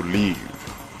chance to leave.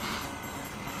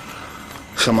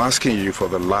 So I'm asking you for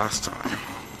the last time.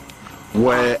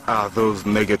 Where are those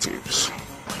negatives?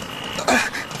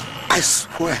 I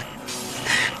swear.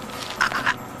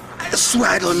 I swear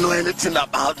I don't know anything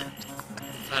about it.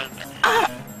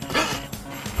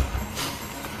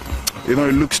 You know,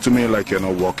 it looks to me like you're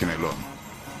not walking alone.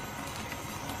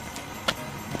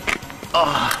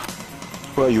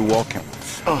 Who are you walking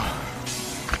with?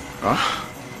 Huh?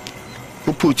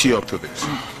 Who put you up to this?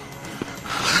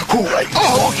 Who are you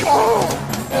walking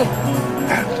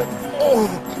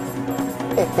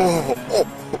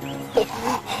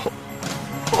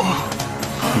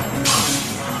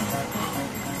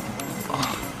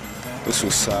This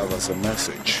will serve as a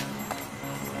message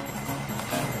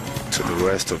to the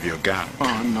rest of your gang.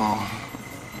 Oh, no.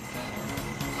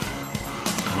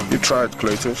 You tried,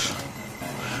 Cletus,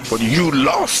 but you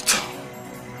lost.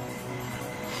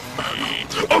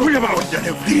 Open your mouth,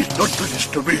 Daniel, please. Don't do this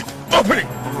to me. Open it.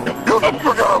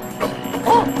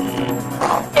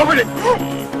 Open it.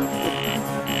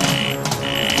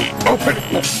 Open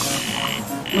it.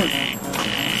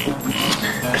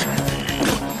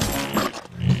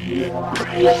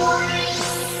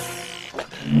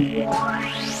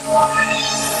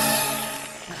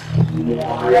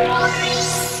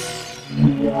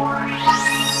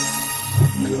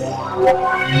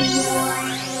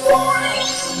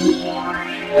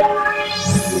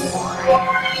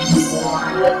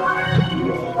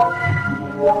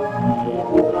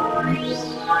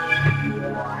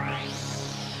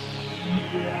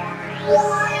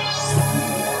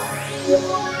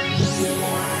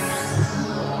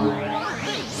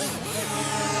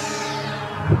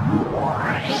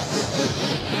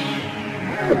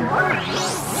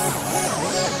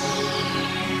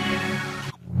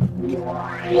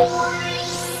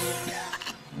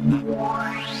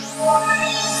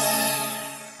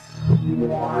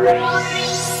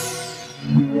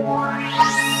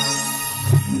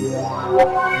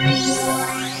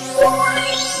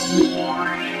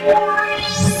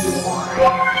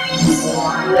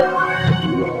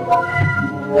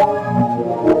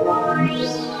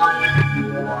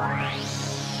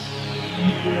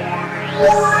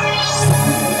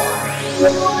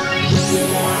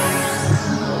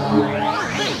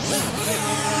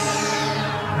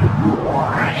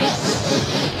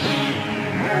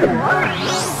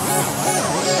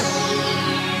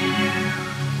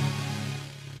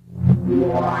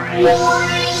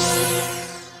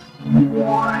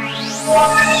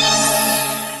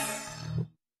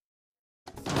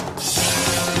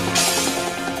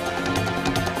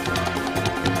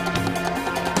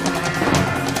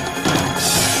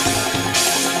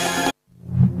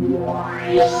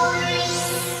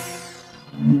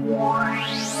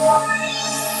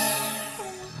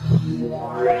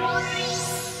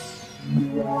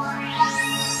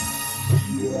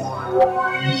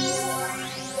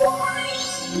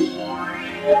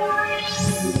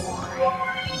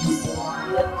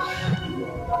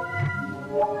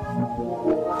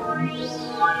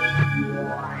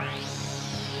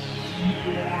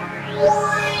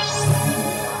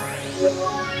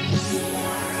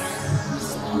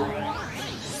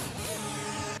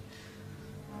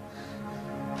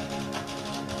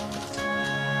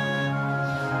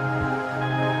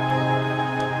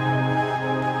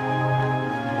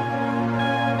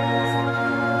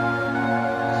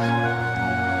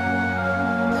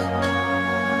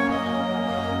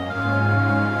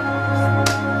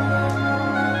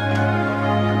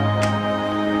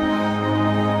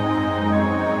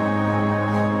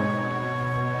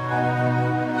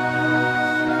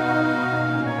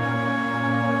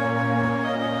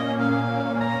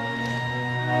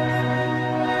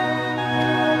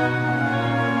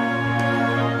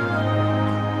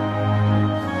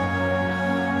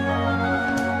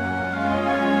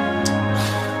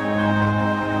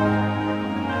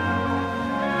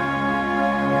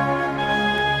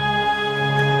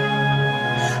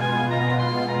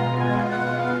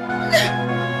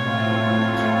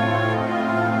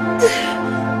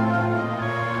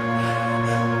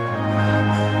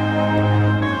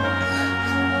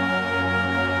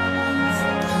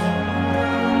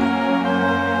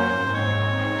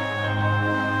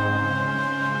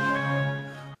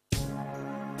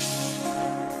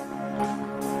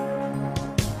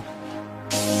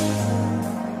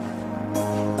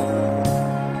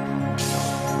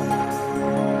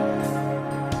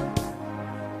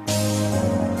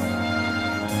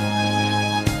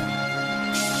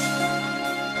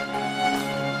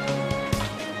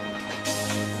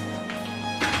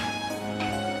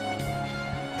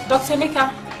 Dr.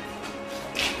 Nika,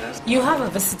 yes? You have a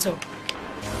visitor.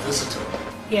 A visitor?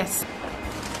 Yes.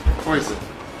 Who is it?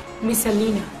 Miss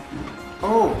Elena.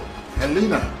 Oh,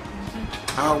 Elena.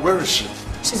 Where is she?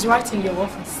 She's right in your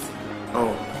office.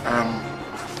 Oh,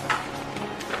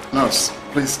 nurse,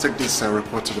 please take this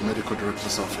report to the medical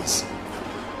director's office.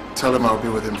 Tell him I'll be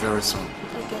with him very soon.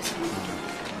 Okay.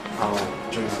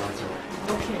 I'll join you right away.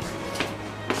 Okay.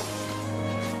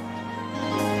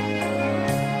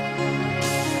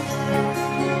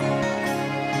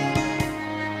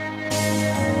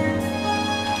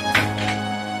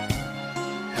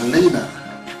 Elena.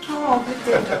 Oh, good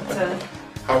day, doctor.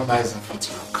 How nice of you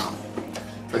to have come.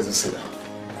 Please sit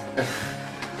down.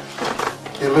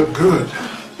 You look good.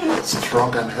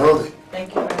 Strong and healthy.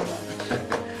 Thank you very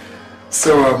much.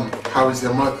 So, how is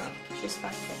your mother? She's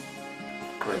fine.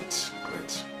 Great,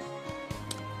 great.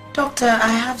 Doctor, I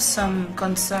have some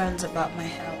concerns about my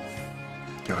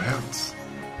health. Your health?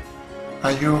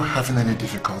 Are you having any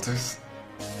difficulties?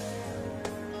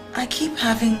 I keep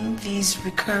having these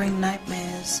recurring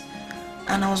nightmares,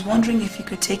 and I was wondering if you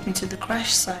could take me to the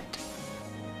crash site.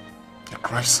 The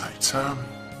crash site?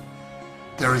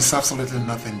 There is absolutely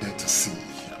nothing there to see.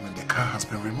 I mean, the car has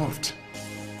been removed.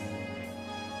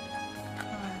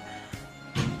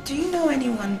 Do you know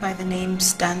anyone by the name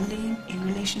Stanley in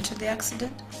relation to the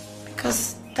accident?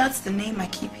 Because that's the name I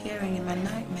keep hearing in my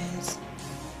nightmares.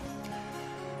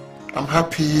 I'm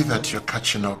happy that you're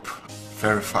catching up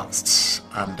very fast,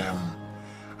 and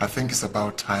I think it's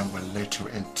about time we let you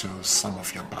into some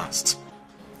of your past.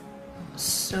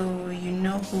 So you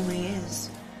know who he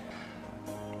is?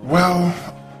 Well,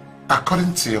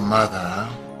 according to your mother,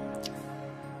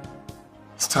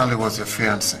 Stanley was your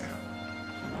fiancé,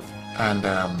 and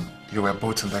you were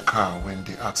both in the car when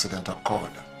the accident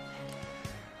occurred.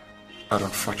 But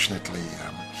unfortunately,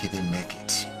 he didn't make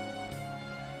it.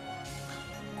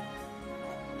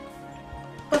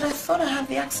 But I thought I had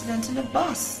the accident in a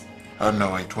bus. Oh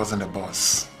no, it wasn't a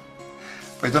bus.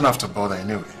 But you don't have to bother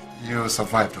anyway. You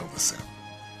survived all the same.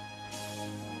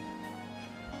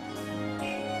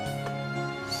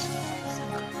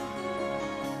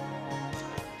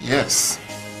 Yes.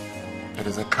 It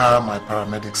is a car my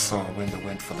paramedics saw when they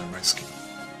went for the rescue.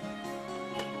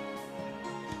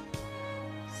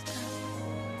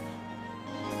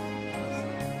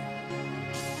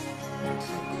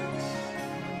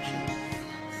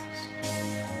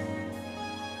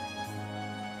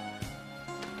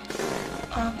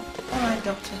 All right,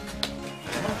 doctor.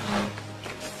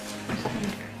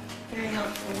 Very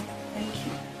helpful. Thank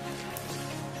you.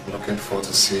 Looking forward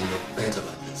to seeing you better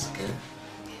like this, okay?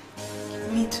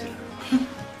 Me too.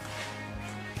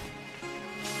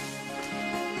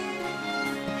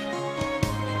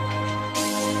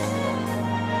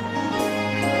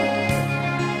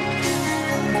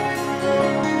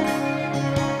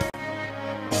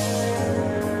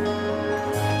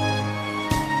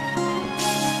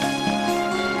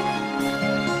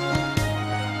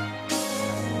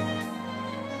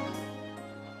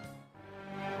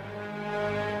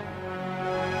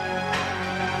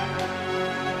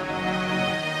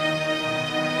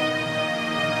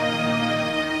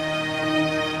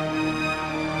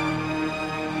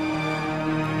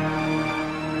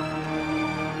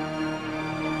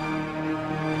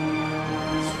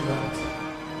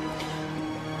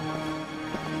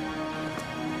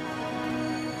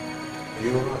 Are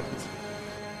you alright?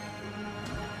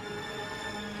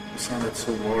 You sounded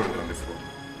so worried on the phone.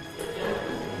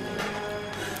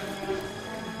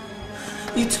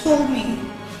 You told me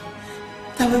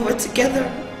that we were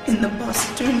together in the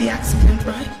bus during the accident,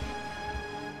 right?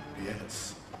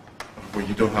 Yes. But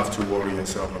you don't have to worry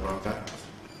yourself about that.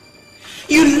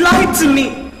 You lied to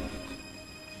me!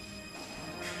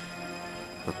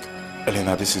 Look,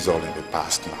 Elena, this is all in the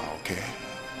past now, okay?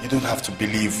 You don't have to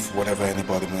believe whatever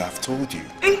anybody may have told you.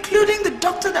 Including the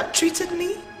doctor that treated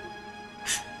me?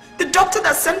 The doctor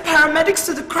that sent paramedics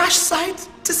to the crash site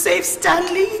to save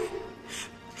Stanley?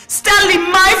 Stanley,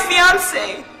 my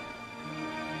fiancé!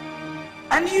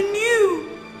 And you knew!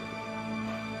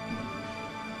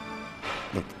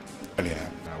 Look, Elena,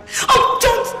 now... Oh,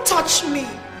 don't touch me!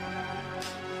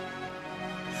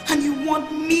 And you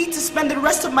want me to spend the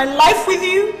rest of my life with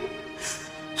you?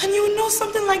 And you would know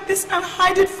something like this and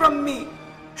hide it from me?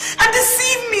 And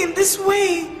deceive me in this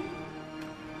way?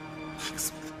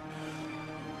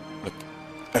 Look,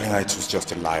 Elena, it was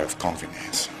just a lie of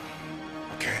convenience.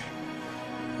 Okay?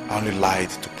 I only lied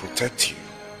to protect you.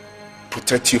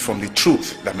 Protect you from the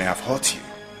truth that may have hurt you.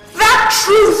 That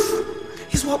truth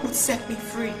is what would set me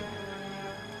free.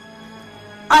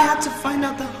 I had to find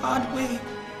out the hard way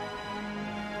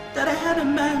that I had a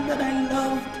man that I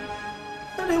loved,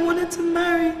 that I wanted to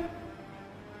marry.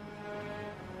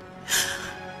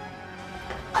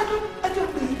 I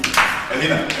don't believe it.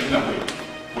 Elena,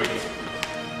 wait.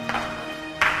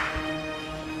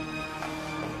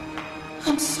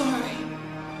 I'm sorry.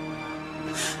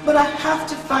 But I have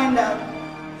to find out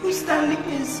who Stanley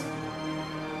is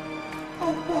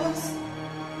or was.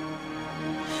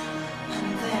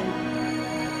 And then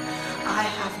I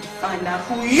have to find out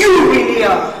who you really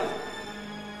are.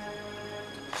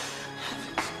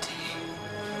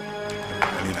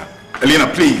 Elena,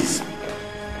 please.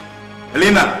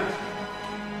 Elena.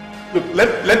 Look,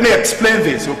 let me explain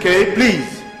this, okay?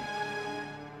 Please.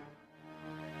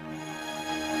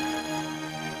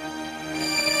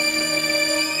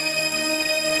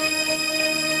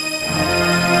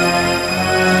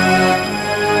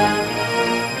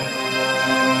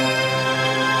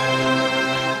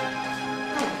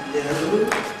 Hello.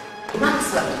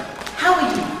 Maxwell, how are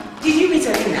you? Did you meet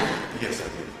Elena? Yes, I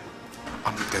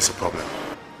did. There's a problem.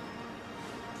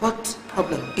 What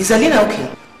problem? Is Elena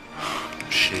okay?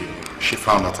 She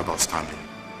found out about Stanley.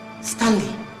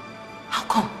 Stanley? How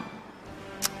come?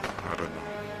 I don't know.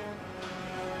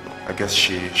 I guess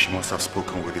she must have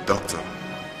spoken with the doctor.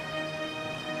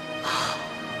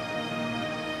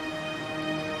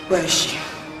 Where is she?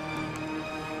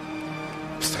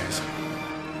 Upstairs.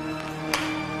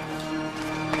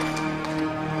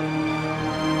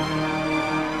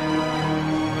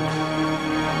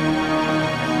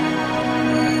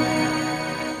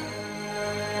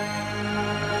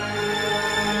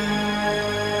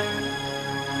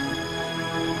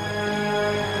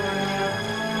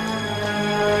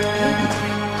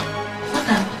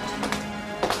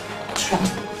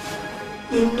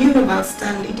 You knew about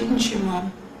Stanley, didn't you,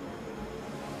 Mom?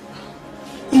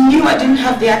 You knew I didn't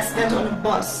have the accident on a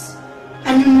bus,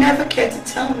 and you never cared to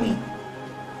tell me.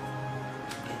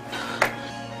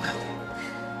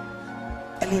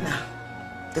 Elena,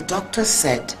 the doctor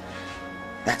said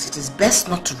that it is best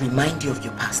not to remind you of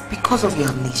your past because of your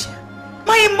amnesia.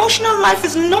 My emotional life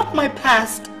is not my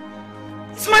past.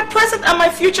 It's my present and my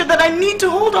future that I need to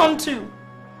hold on to.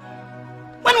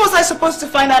 When was I supposed to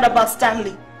find out about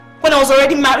Stanley? When I was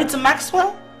already married to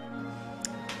Maxwell?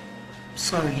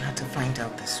 Sorry you had to find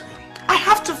out this way. I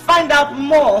have to find out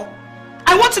more.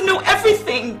 I want to know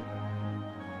everything.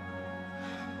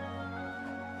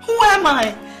 Who am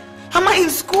I? Am I in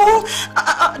school?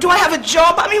 Do I have a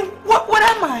job? I mean, what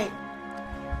am I?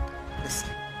 Listen,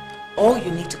 all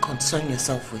you need to concern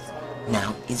yourself with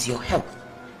now is your health.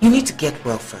 You need to get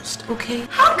well first, okay?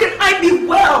 How can I be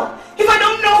well if I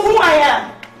don't know who I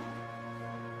am?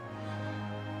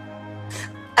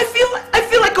 I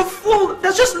feel like a fool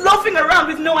that's just loafing around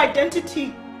with no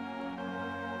identity.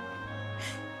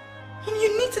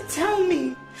 You need to tell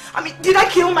me. I mean, did I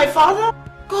kill my father?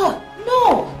 God,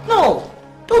 no.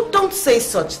 Don't say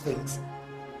such things.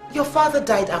 Your father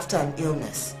died after an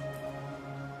illness.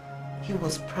 He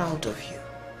was proud of you.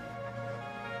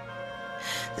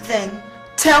 Then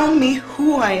tell me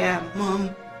who I am,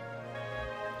 Mom.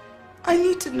 I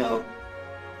need to know.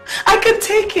 I can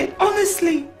take it,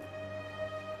 honestly.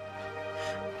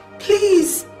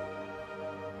 Please.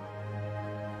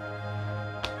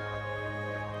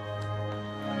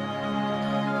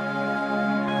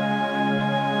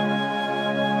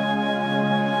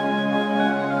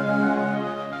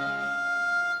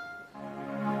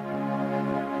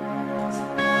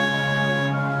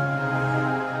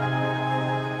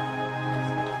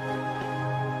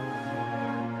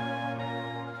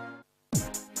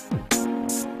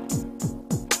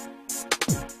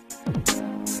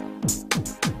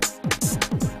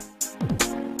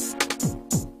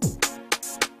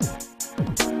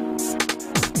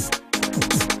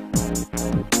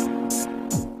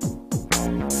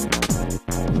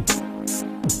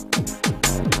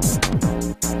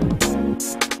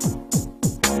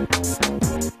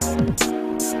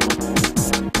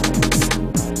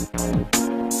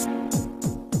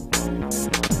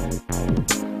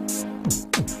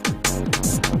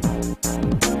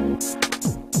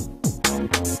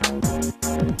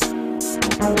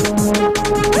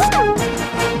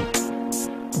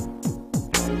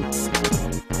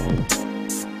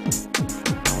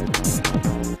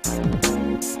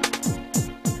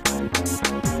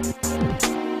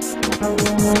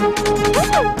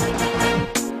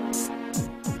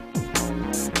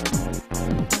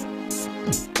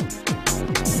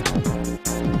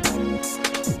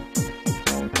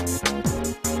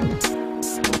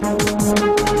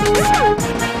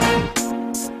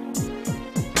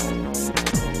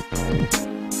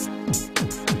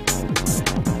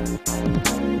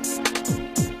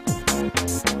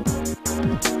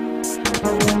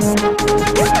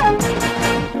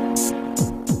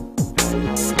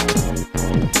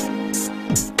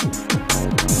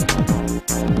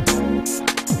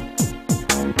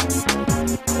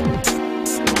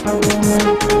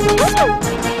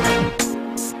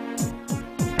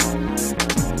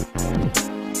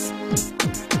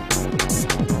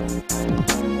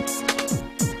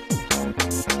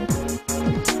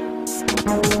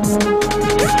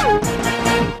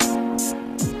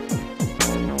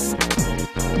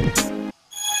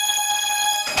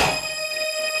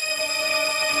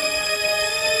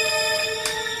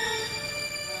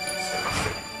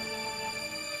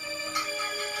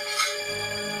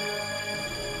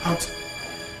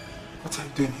 What are you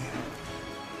doing here?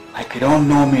 Like you don't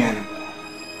know me anymore.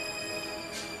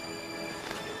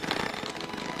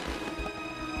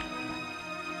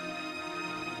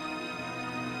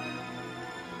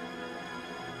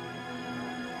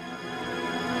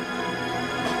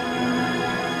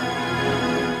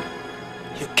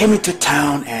 You came into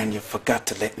town and you forgot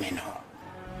to let me know.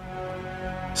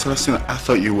 Celestine, I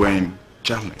thought you were in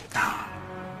Germany. No.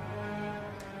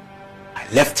 I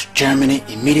left Germany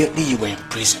immediately you were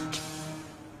imprisoned.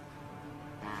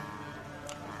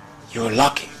 You're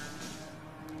lucky.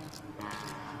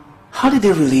 How did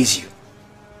they release you?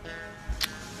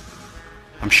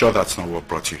 I'm sure that's not what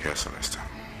brought you here, Celestine.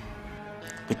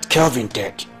 With Kelvin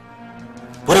dead,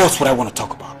 what else would I want to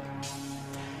talk about?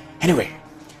 Anyway,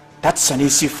 that's an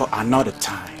issue for another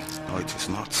time. No, it is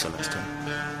not, Celestine.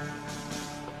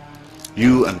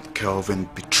 You and Kelvin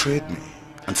betrayed me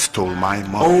and stole my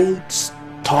money. Old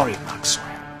story, Maxwell.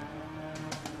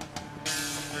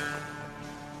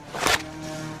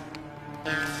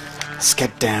 Let's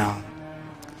get down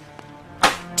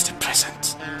to the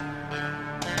present.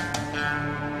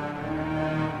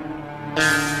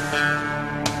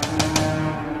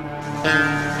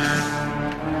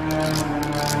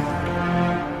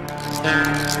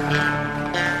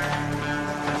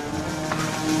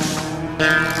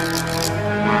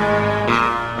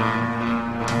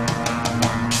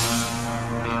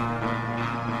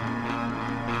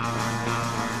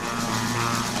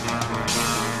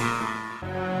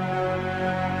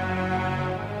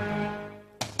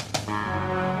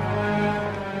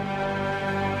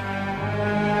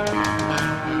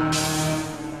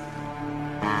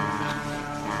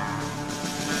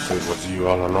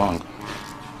 all along.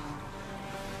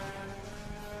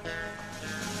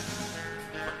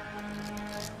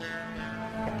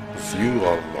 It's you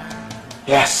all along.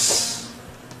 Yes.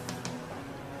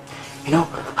 You know,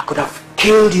 I could have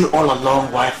killed you all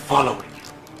along while following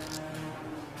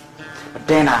you. But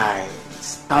then I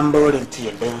stumbled into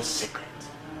your little secret.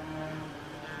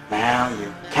 Now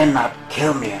you cannot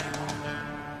kill me anymore.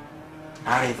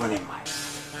 Not even in my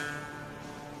sleep.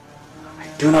 I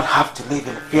do not have to live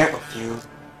in fear of you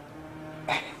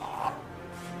anymore.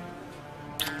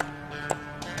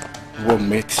 What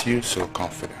makes you so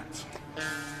confident?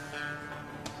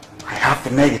 I have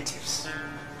the negatives.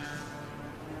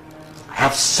 I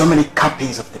have so many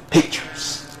copies of the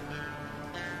pictures.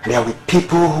 And they are with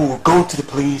people who will go to the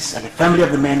police and the family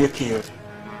of the man you killed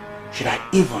should I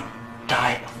even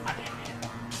die of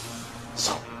malaria.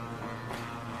 So,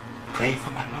 pray for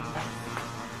my mother.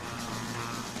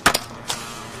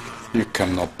 You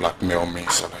cannot blackmail me,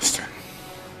 Celestine.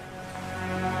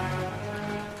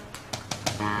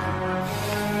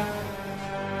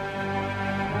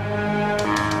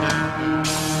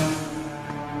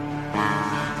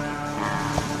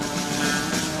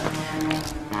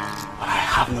 I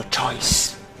have no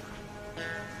choice.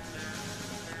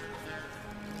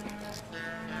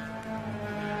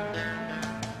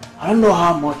 I don't know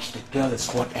how much the girl is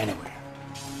worth anyway.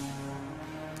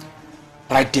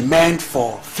 But I demand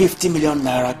for 50 million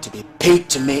naira to be paid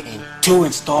to me in 2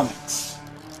 installments.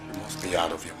 You must be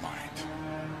out of your mind.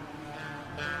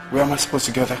 Where am I supposed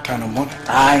to get that kind of money?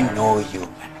 I know you,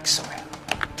 Maxwell.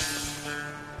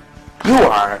 You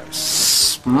are a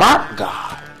smart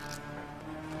guy.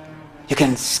 You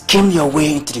can skim your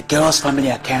way into the girl's family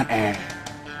account and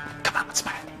come out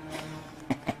smiling.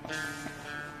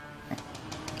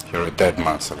 You're a dead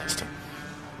man, Celestine.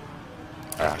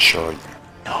 I assure you.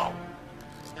 No.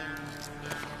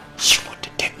 You are the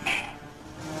dead man.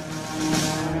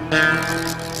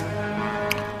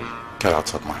 Get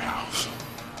out of my house.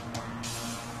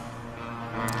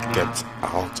 Get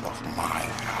out of my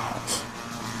house.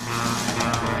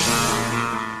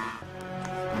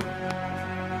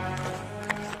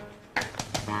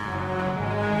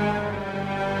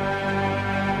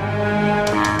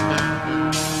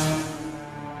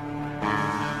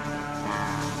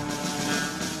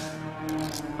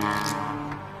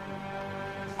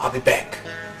 I'll be back.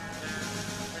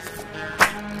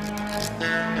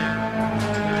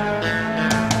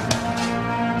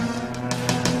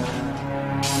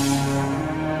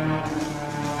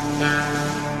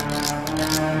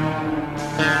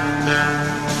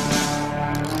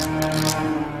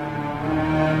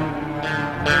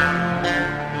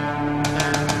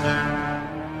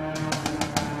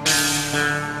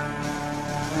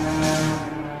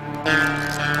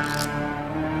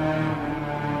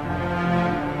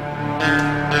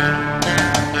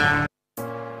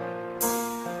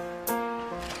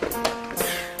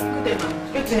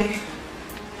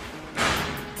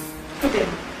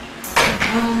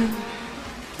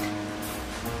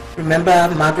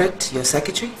 Remember Margaret, your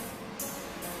secretary?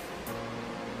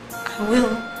 I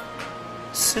will.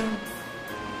 Soon.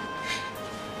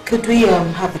 Could we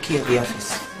have the key of the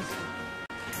office?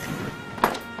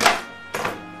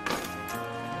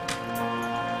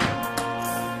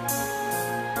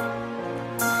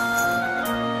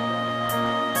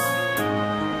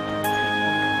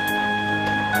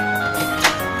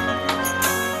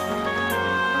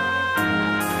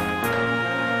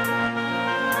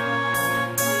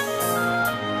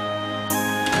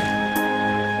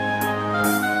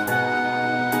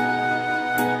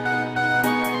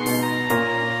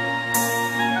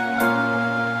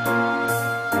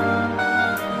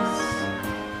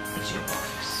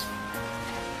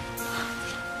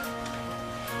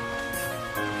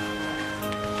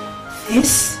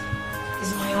 This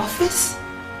is my office?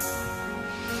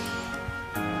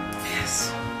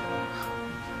 Yes.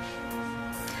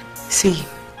 See,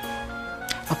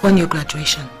 upon your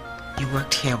graduation, you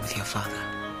worked here with your father.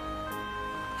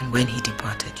 And when he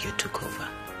departed, you took over.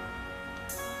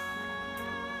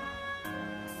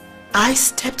 I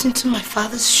stepped into my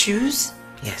father's shoes?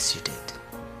 Yes, you did.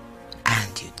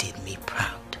 And you did me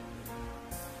proud.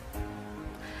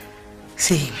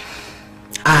 See,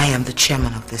 I am the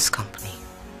chairman of this company.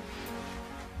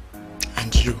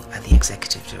 And you are the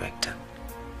executive director.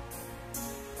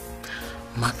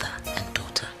 Mother and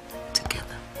daughter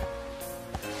together.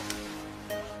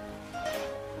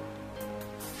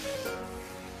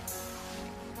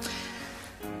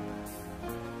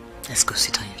 Let's go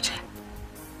sit on your chair.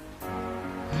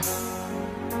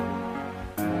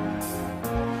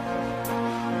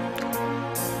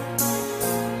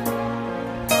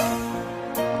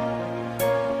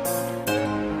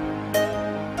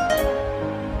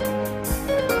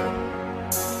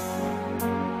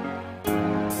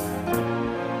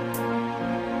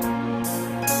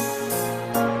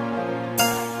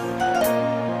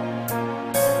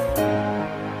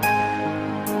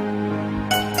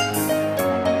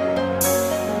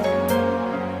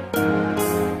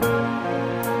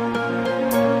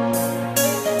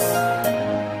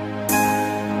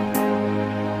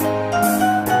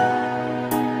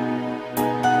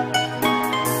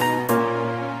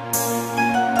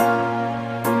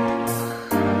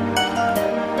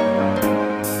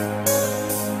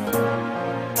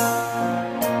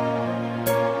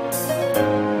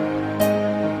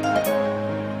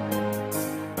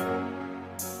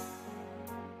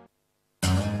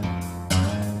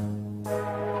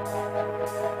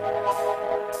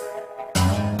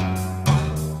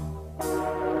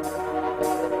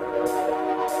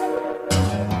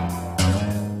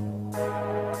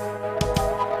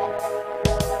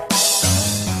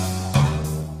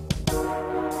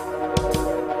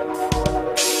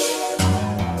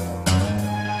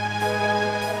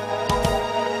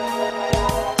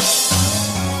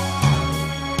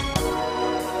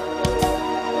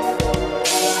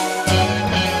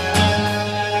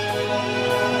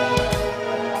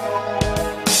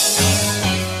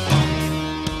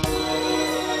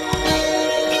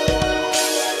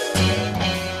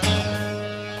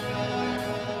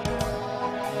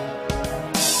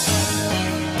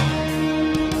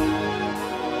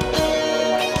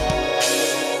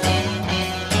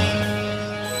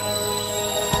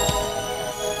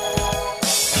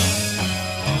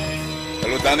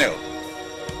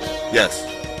 Yes.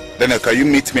 Then can you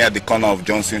meet me at the corner of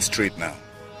Johnson Street now?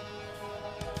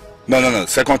 No.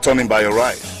 Second turning by your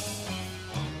right.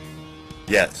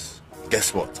 Yes.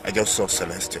 Guess what? I just saw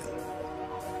Celestial.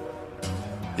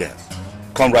 Yes.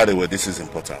 Come right away. This is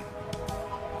important.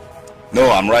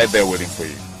 No, I'm right there waiting for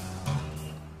you.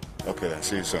 Okay then.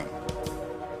 See you soon.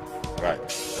 Right.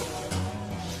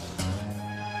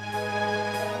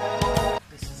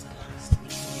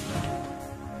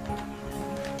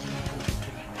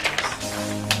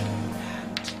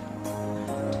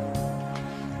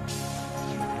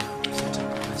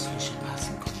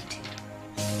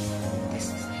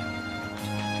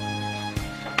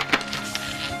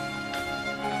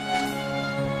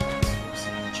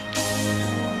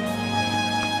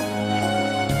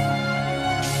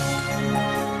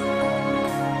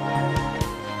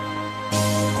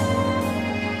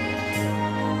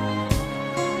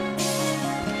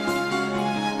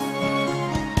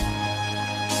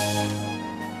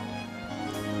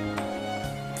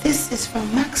 This is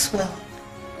from Maxwell.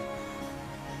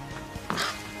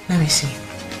 Let me see.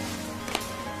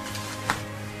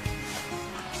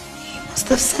 He must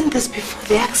have sent this before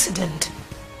the accident.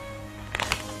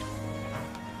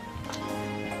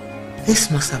 This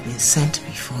must have been sent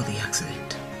before the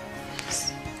accident.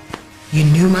 Yes. You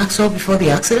knew Maxwell before the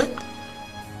accident?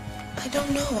 I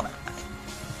don't know.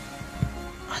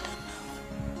 I don't know.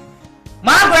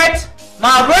 Margaret!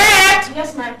 Margaret!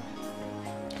 Yes, ma'am.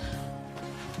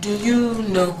 Do you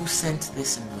know who sent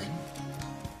this and when?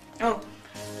 Oh,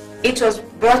 it was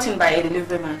brought in by a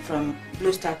delivery man from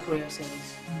Blue Star Courier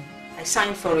Service. I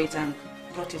signed for it and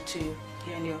brought it to you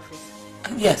here in the office.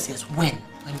 Yes. When?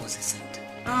 When was it sent?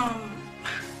 I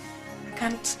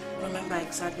can't remember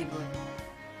exactly, but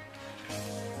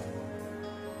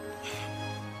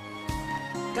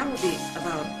that would be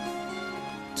about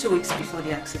 2 weeks before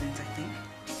the accident, I think.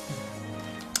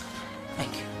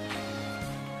 Thank you.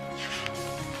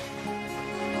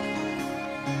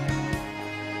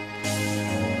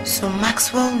 So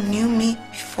Maxwell knew me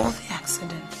before the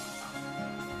accident.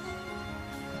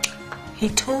 He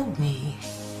told me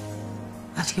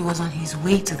that he was on his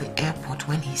way to the airport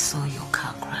when he saw your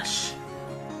car crash.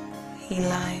 He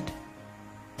lied.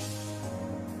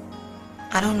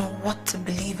 I don't know what to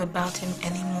believe about him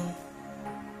anymore.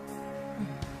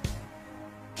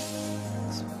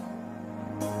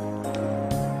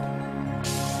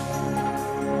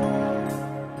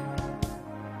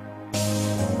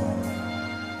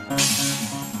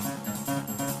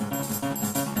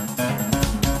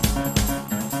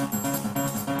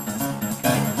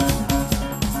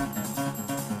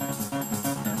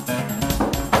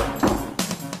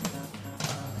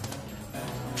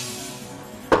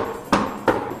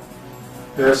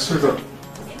 Yes, sweetheart.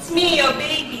 It's me, your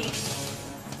baby.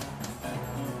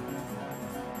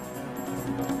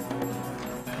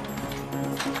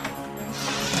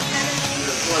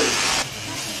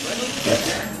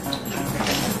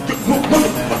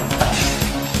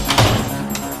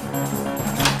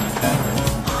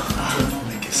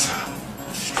 Make a sound.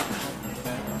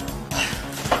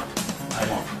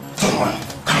 I'm up. Turn around.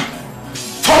 Come.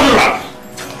 Turn around.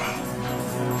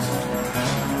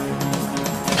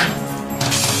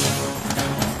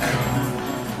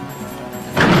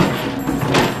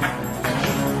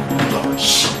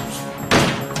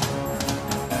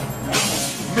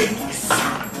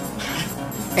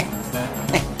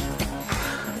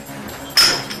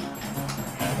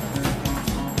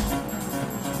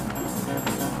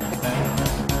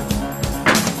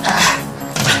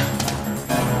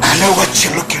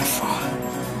 You're looking for.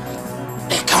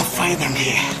 You can't find them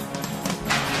here.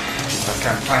 If I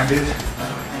can't find it,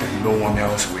 then no one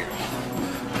else will.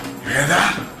 You hear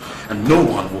that? And no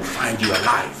one will find you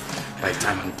alive by the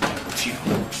time I'm done with you.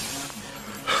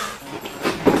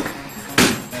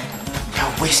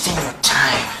 You're wasting your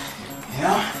time, you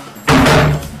know?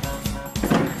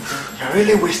 You're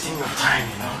really wasting your time,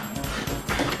 you know?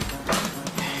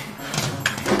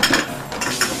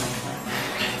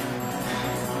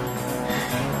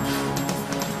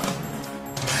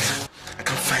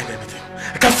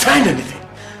 Find anything.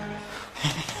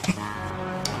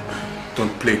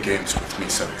 Don't play games with me,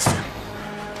 Celestial.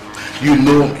 You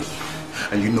know me,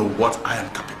 and you know what I am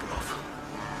capable of.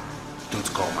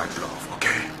 Don't call my bluff,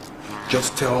 okay?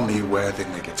 Just tell me where the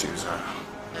negatives are.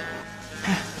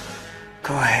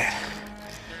 Go ahead.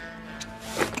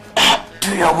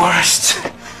 Do your worst.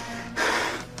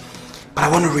 But I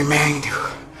want to remind you,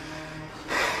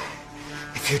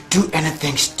 if you do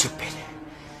anything stupid,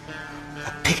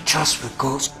 pictures will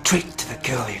go straight to the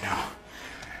girl, you know.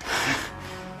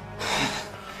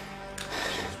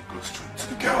 Go straight to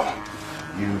the girl.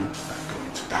 You are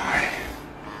going to die.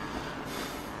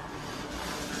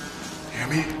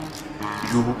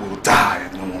 You will die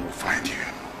and no one will find you.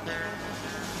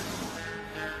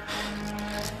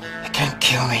 You can't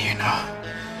kill me, you know.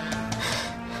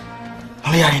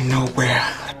 Only I know where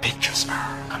the pictures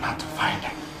are and how to find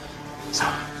them. So,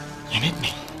 you need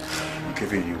me. I'm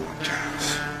giving you one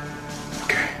chance.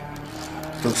 Okay?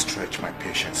 Don't stretch my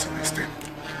patience, Celestine.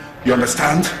 You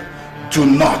understand? Do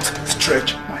not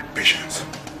stretch my patience.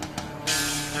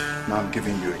 Now I'm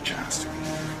giving you a chance to leave.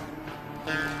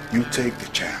 You take the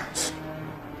chance,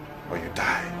 or you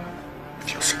die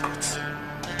with your secrets.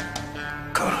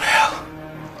 Go to hell.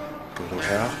 Go to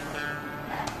hell?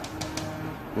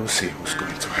 We'll see who's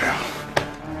going to hell.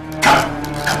 Come!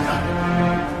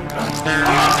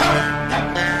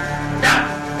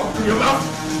 Open your mouth!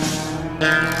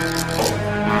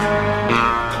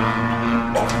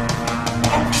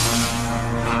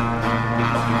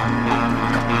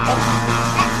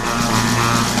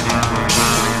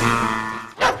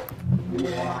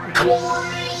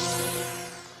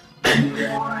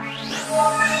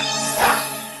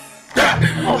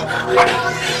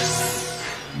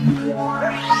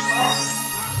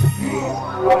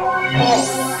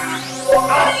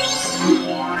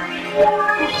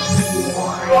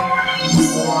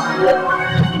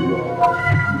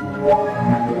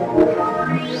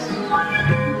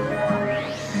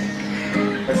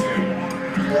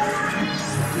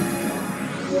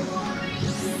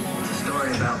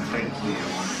 Story about fake you.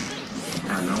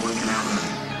 Now no one can outrun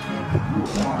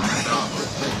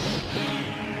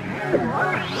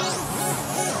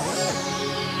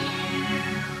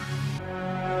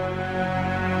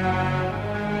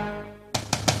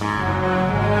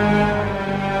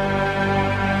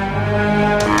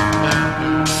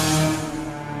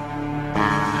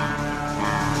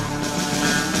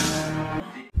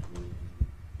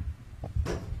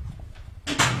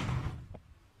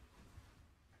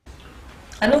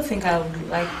I don't think I would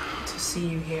like to see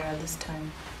you here at this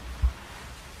time.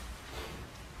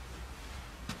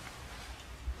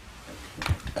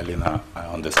 Elena, I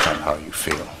understand how you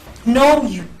feel. No,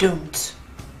 you don't.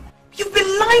 You've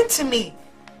been lying to me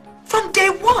from day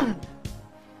one.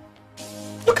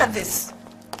 Look at this.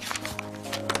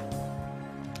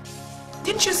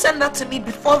 Didn't you send that to me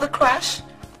before the crash?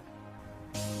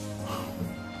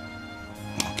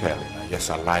 Okay, Elena, yes,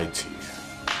 I lied to you.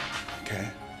 Okay?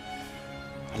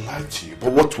 I lied to you,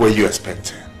 but what were you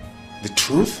expecting? The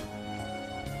truth?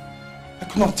 I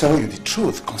could not tell you the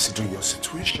truth considering your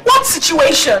situation. What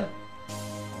situation?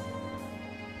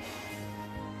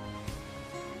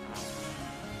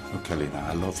 Look, Elena,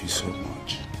 I love you so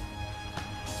much.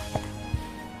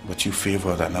 But you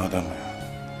favored another man.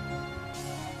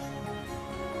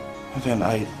 And then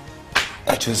I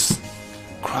just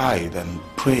cried and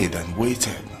prayed and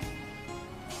waited,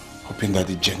 hoping that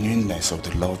the genuineness of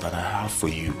the love that I have for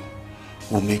you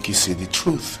will make you see the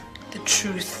truth. The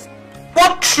truth?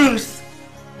 What truth?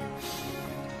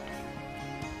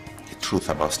 The truth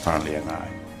about Stanley and I.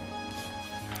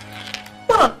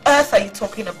 What on earth are you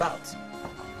talking about?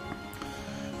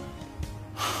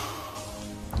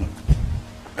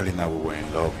 Elena, we were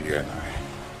in love, you and I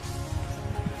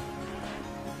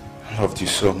loved you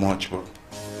so much, but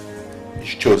you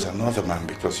chose another man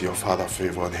because your father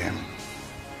favored him.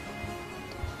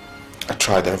 I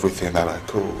tried everything that I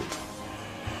could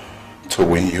to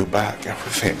win you back,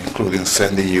 everything, including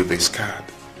sending you this card.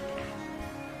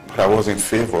 But I wasn't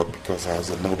favored because I was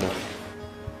a nobody.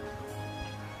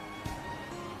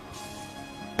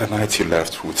 The night you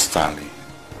left with Stanley,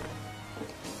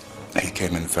 he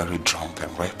came in very drunk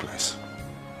and reckless.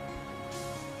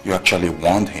 You actually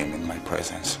warned him in my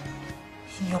presence.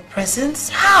 In your presence?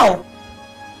 How?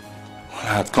 Well,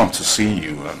 I had come to see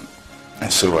you,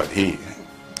 and so had he.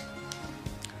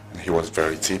 And he was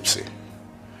very tipsy.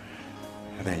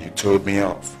 And then you told me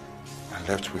off and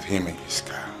left with him in his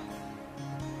car.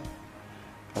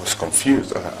 I was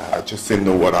confused. I just didn't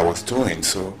know what I was doing,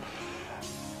 so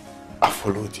I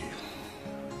followed you.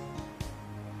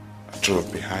 I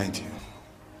drove behind you.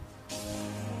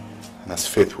 And as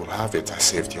fate will have it, I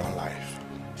saved your life.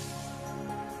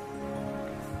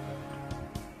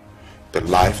 The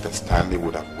life that Stanley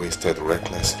would have wasted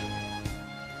recklessly.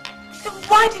 Then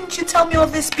why didn't you tell me all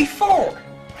this before?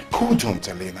 I couldn't,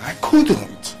 Elena. I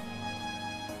couldn't.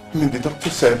 I mean, the doctor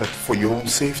said that for your own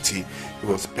safety, it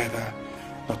was better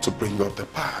not to bring up the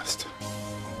past.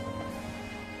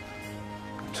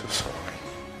 I'm so sorry.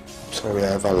 I'm sorry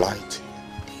I ever lied to you.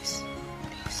 Please,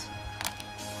 please.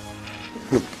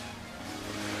 Look,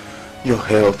 your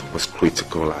health was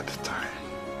critical at the time.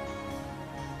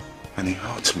 And it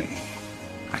hurt me.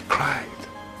 I cried.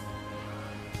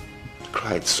 I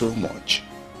cried so much,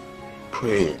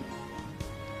 praying,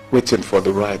 waiting for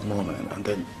the right moment, and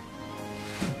then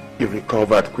you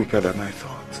recovered quicker than I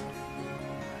thought.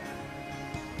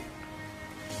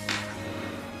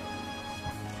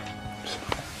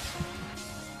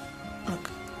 Look,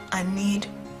 I need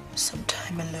some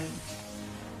time alone.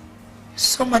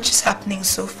 So much is happening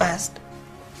so fast.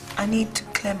 I need to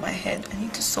clear my head. I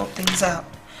need to sort things out.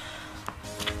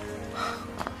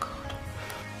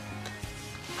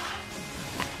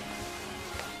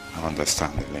 I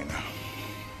understand, Elena.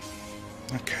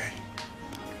 Okay.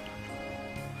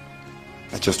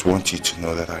 I just want you to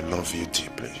know that I love you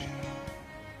deeply,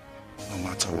 no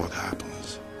matter what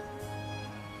happens.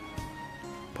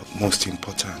 But most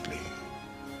importantly,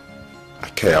 I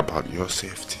care about your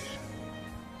safety.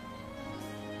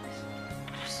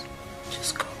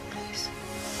 Just go, please.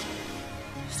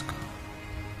 Just go.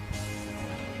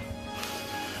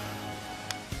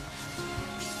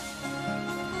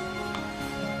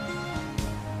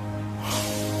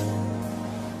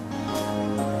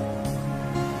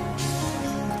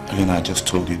 Elena, I just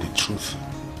told you the truth.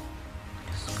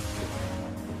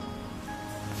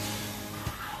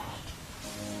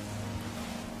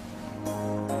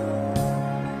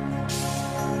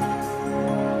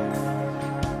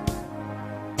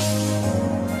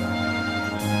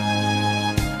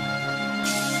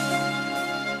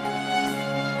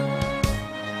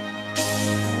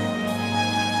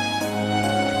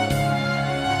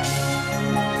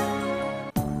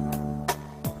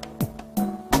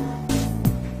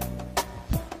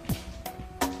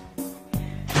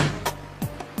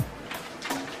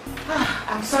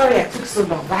 I'm sorry I took so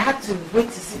long. I had to wait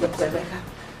to see Dr. Emeka.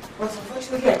 But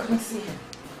unfortunately I couldn't see him.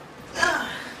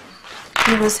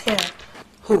 He was here.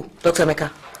 Who? Dr.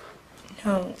 Emeka?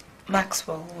 No,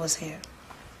 Maxwell was here.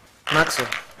 Maxwell?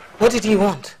 What did he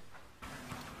want?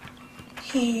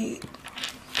 He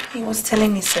was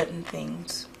telling me certain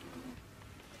things.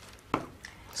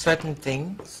 Certain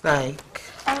things? Like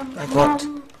what?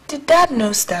 Did Dad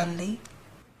know Stanley?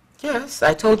 Yes,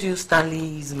 I told you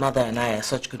Stanley's mother and I are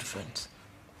such good friends.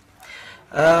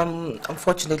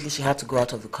 Unfortunately, she had to go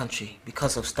out of the country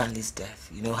because of Stanley's death.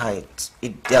 You know how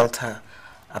it dealt her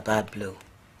a bad blow.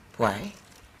 Why?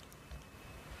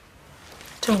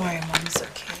 Don't worry, Mom, it's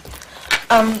okay.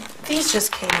 These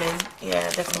just came in. Yeah,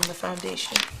 they're from the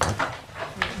foundation.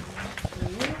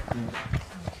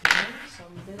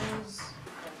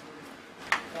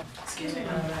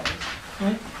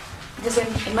 There's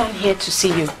a man here to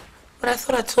see you. But I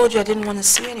thought I told you I didn't want to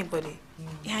see anybody.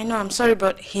 Yeah, I know. I'm sorry,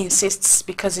 but he insists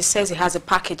because he says he has a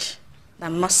package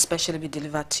that must specially be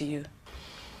delivered to you.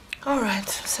 All right,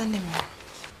 send him in.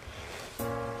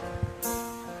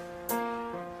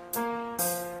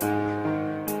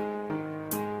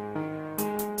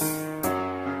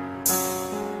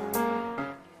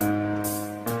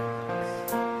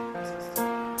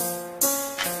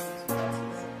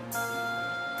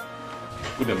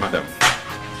 Good day, madam.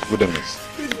 Good day, miss.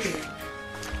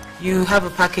 You have a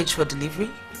package for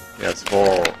delivery? Yes,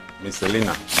 for Miss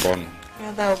Elena Bon.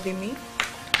 Yeah, that will be me.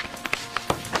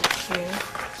 Thank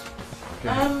you.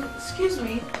 Excuse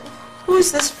me. Who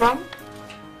is this from?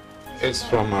 It's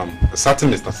from a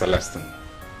certain Mr. Celestine.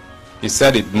 He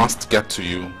said it must get to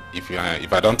you if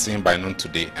I don't see him by noon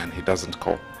today and he doesn't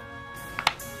call.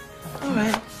 All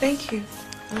right, thank you.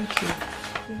 Thank you.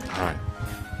 All right.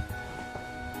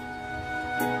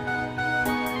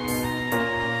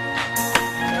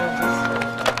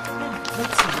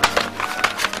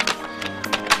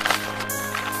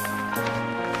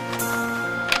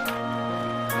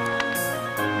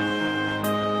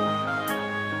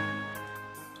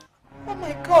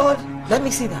 Let me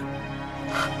see that.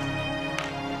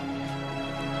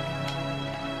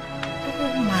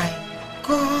 Oh my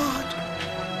God.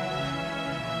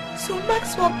 So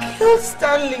Maxwell killed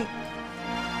Stanley.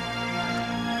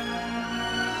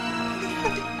 They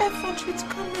had the infantry to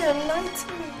come here and lie to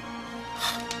me.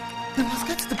 We must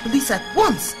get to the police at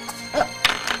once.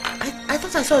 I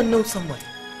thought I saw a note somewhere.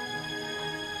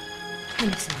 Let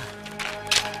me see that.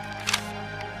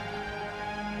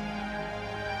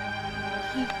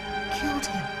 Killed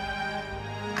him.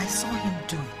 I saw him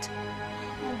do it.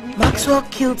 Maxwell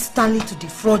killed Stanley to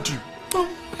defraud you. Oh,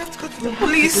 we have to go to the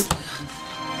police.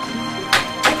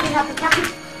 Let me have the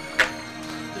package.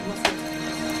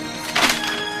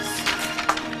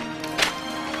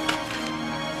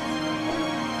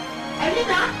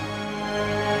 Elena?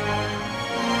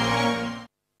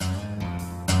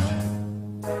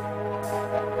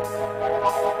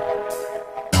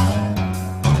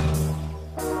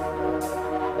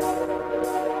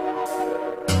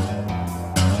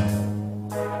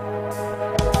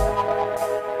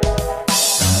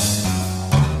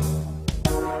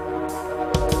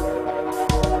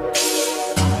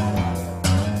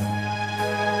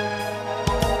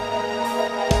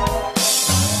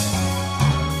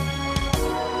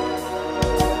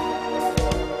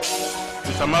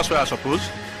 Maxwell, I suppose?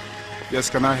 Yes,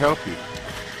 can I help you?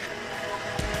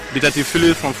 Detective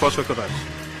Phillips from First Recorders.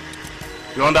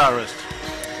 You're under arrest.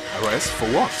 Arrest? For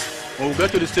what? When we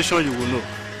get to the station, you will know.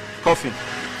 Coffin.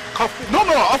 Coffin? No,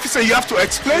 officer, you have to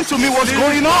explain to me what's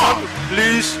going on.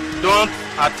 Please don't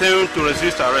attempt to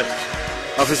resist arrest.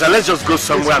 Officer, let's just go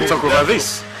somewhere and talk over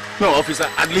this. No, officer,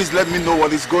 at least let me know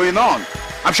what is going on.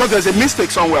 I'm sure there's a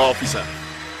mistake somewhere, officer.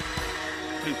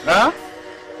 Please. Huh?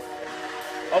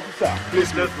 Officer,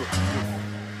 please, let's go.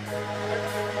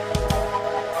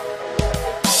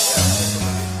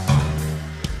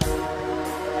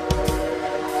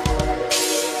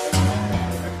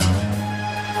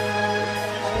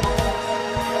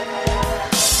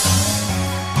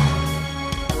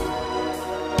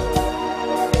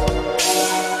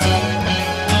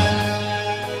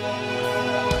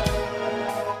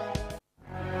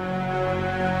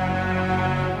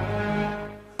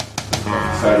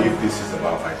 If this is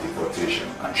about my deportation,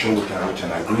 I'm sure we can reach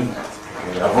an agreement.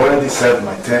 Okay? I've already served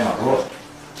my term abroad.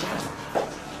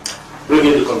 Bring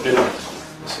in the complainant.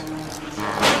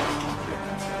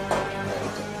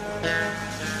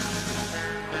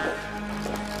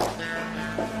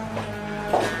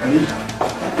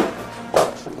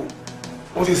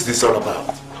 What is this all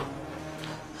about?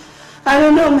 I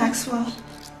don't know, Maxwell.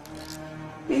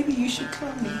 Maybe you should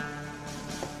tell me.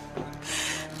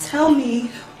 Tell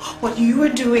me what you were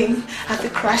doing at the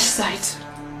crash site.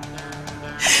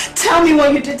 Tell me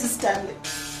what you did to Stanley.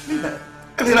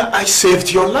 Elena, I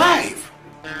saved your life.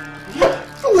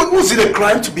 Was it a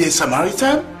crime to be a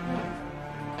Samaritan?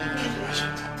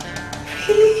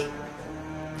 Really?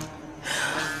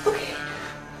 Okay.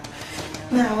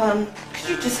 Now, could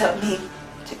you just help me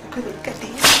take a quick look at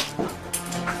these?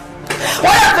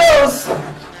 What are those?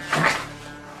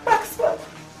 Maxwell.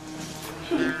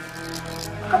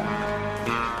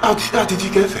 How did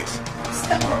you get this?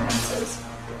 Step romances.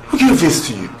 Who gave this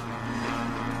to you?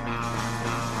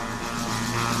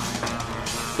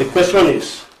 The question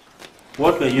is,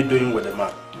 what were you doing with the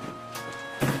man?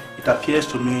 It appears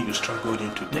to me you struggled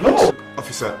into death. No,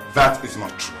 officer, that is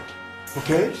not true.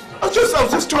 Okay? I was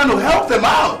just trying to help them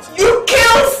out. You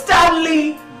killed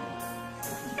Stanley!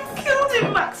 You killed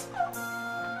him, Maxwell.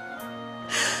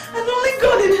 And only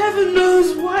God in heaven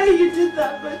knows why you did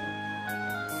that, but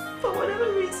for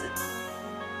whatever reason,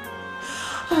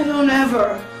 I don't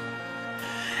ever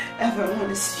want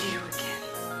to see you again.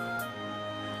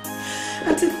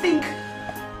 And to think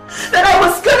that I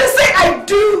was going to say I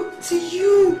do to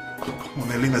you. Come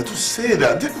on, Elena, don't say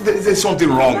that. There's something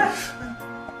wrong.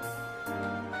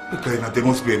 Look, Elena, there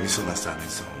must be a misunderstanding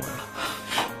somewhere.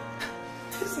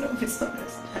 There's no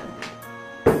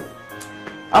misunderstanding.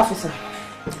 Officer,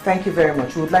 thank you very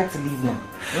much. We would like to leave now.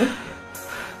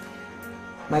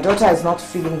 My daughter is not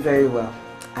feeling very well,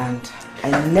 and I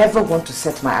never want to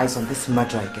set my eyes on this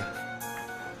murder again.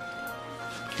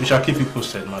 We shall keep you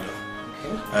posted, madam.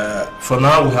 Okay. For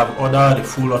now, we have ordered a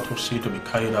full autopsy to be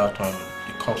carried out on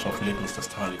the corpse of late Mr.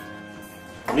 Stanley.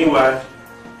 Meanwhile,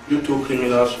 you two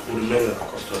criminals will remain in our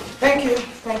custody. Thank you.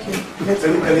 Thank you.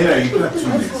 Elena, you can't do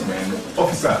this, man.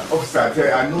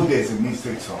 Officer, I know there's a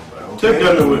mistake somewhere. Okay? Take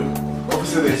them away.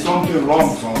 Officer, there's something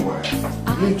wrong somewhere.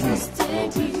 Leave me.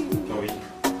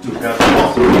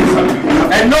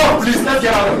 And no, please, let's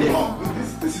get out of here.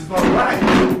 This is not right.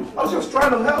 I was just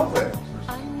trying to help them.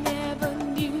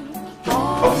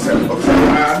 Officer,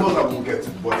 I know that we'll get to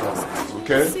the bottom of this,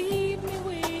 okay?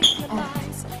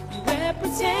 You're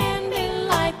pretending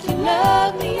like you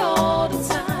love me all the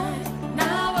time.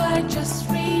 Now I just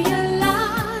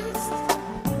realized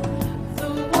the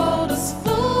world is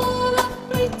full of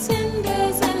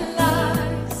pretenders and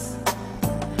lies.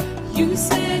 You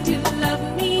said you love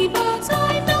me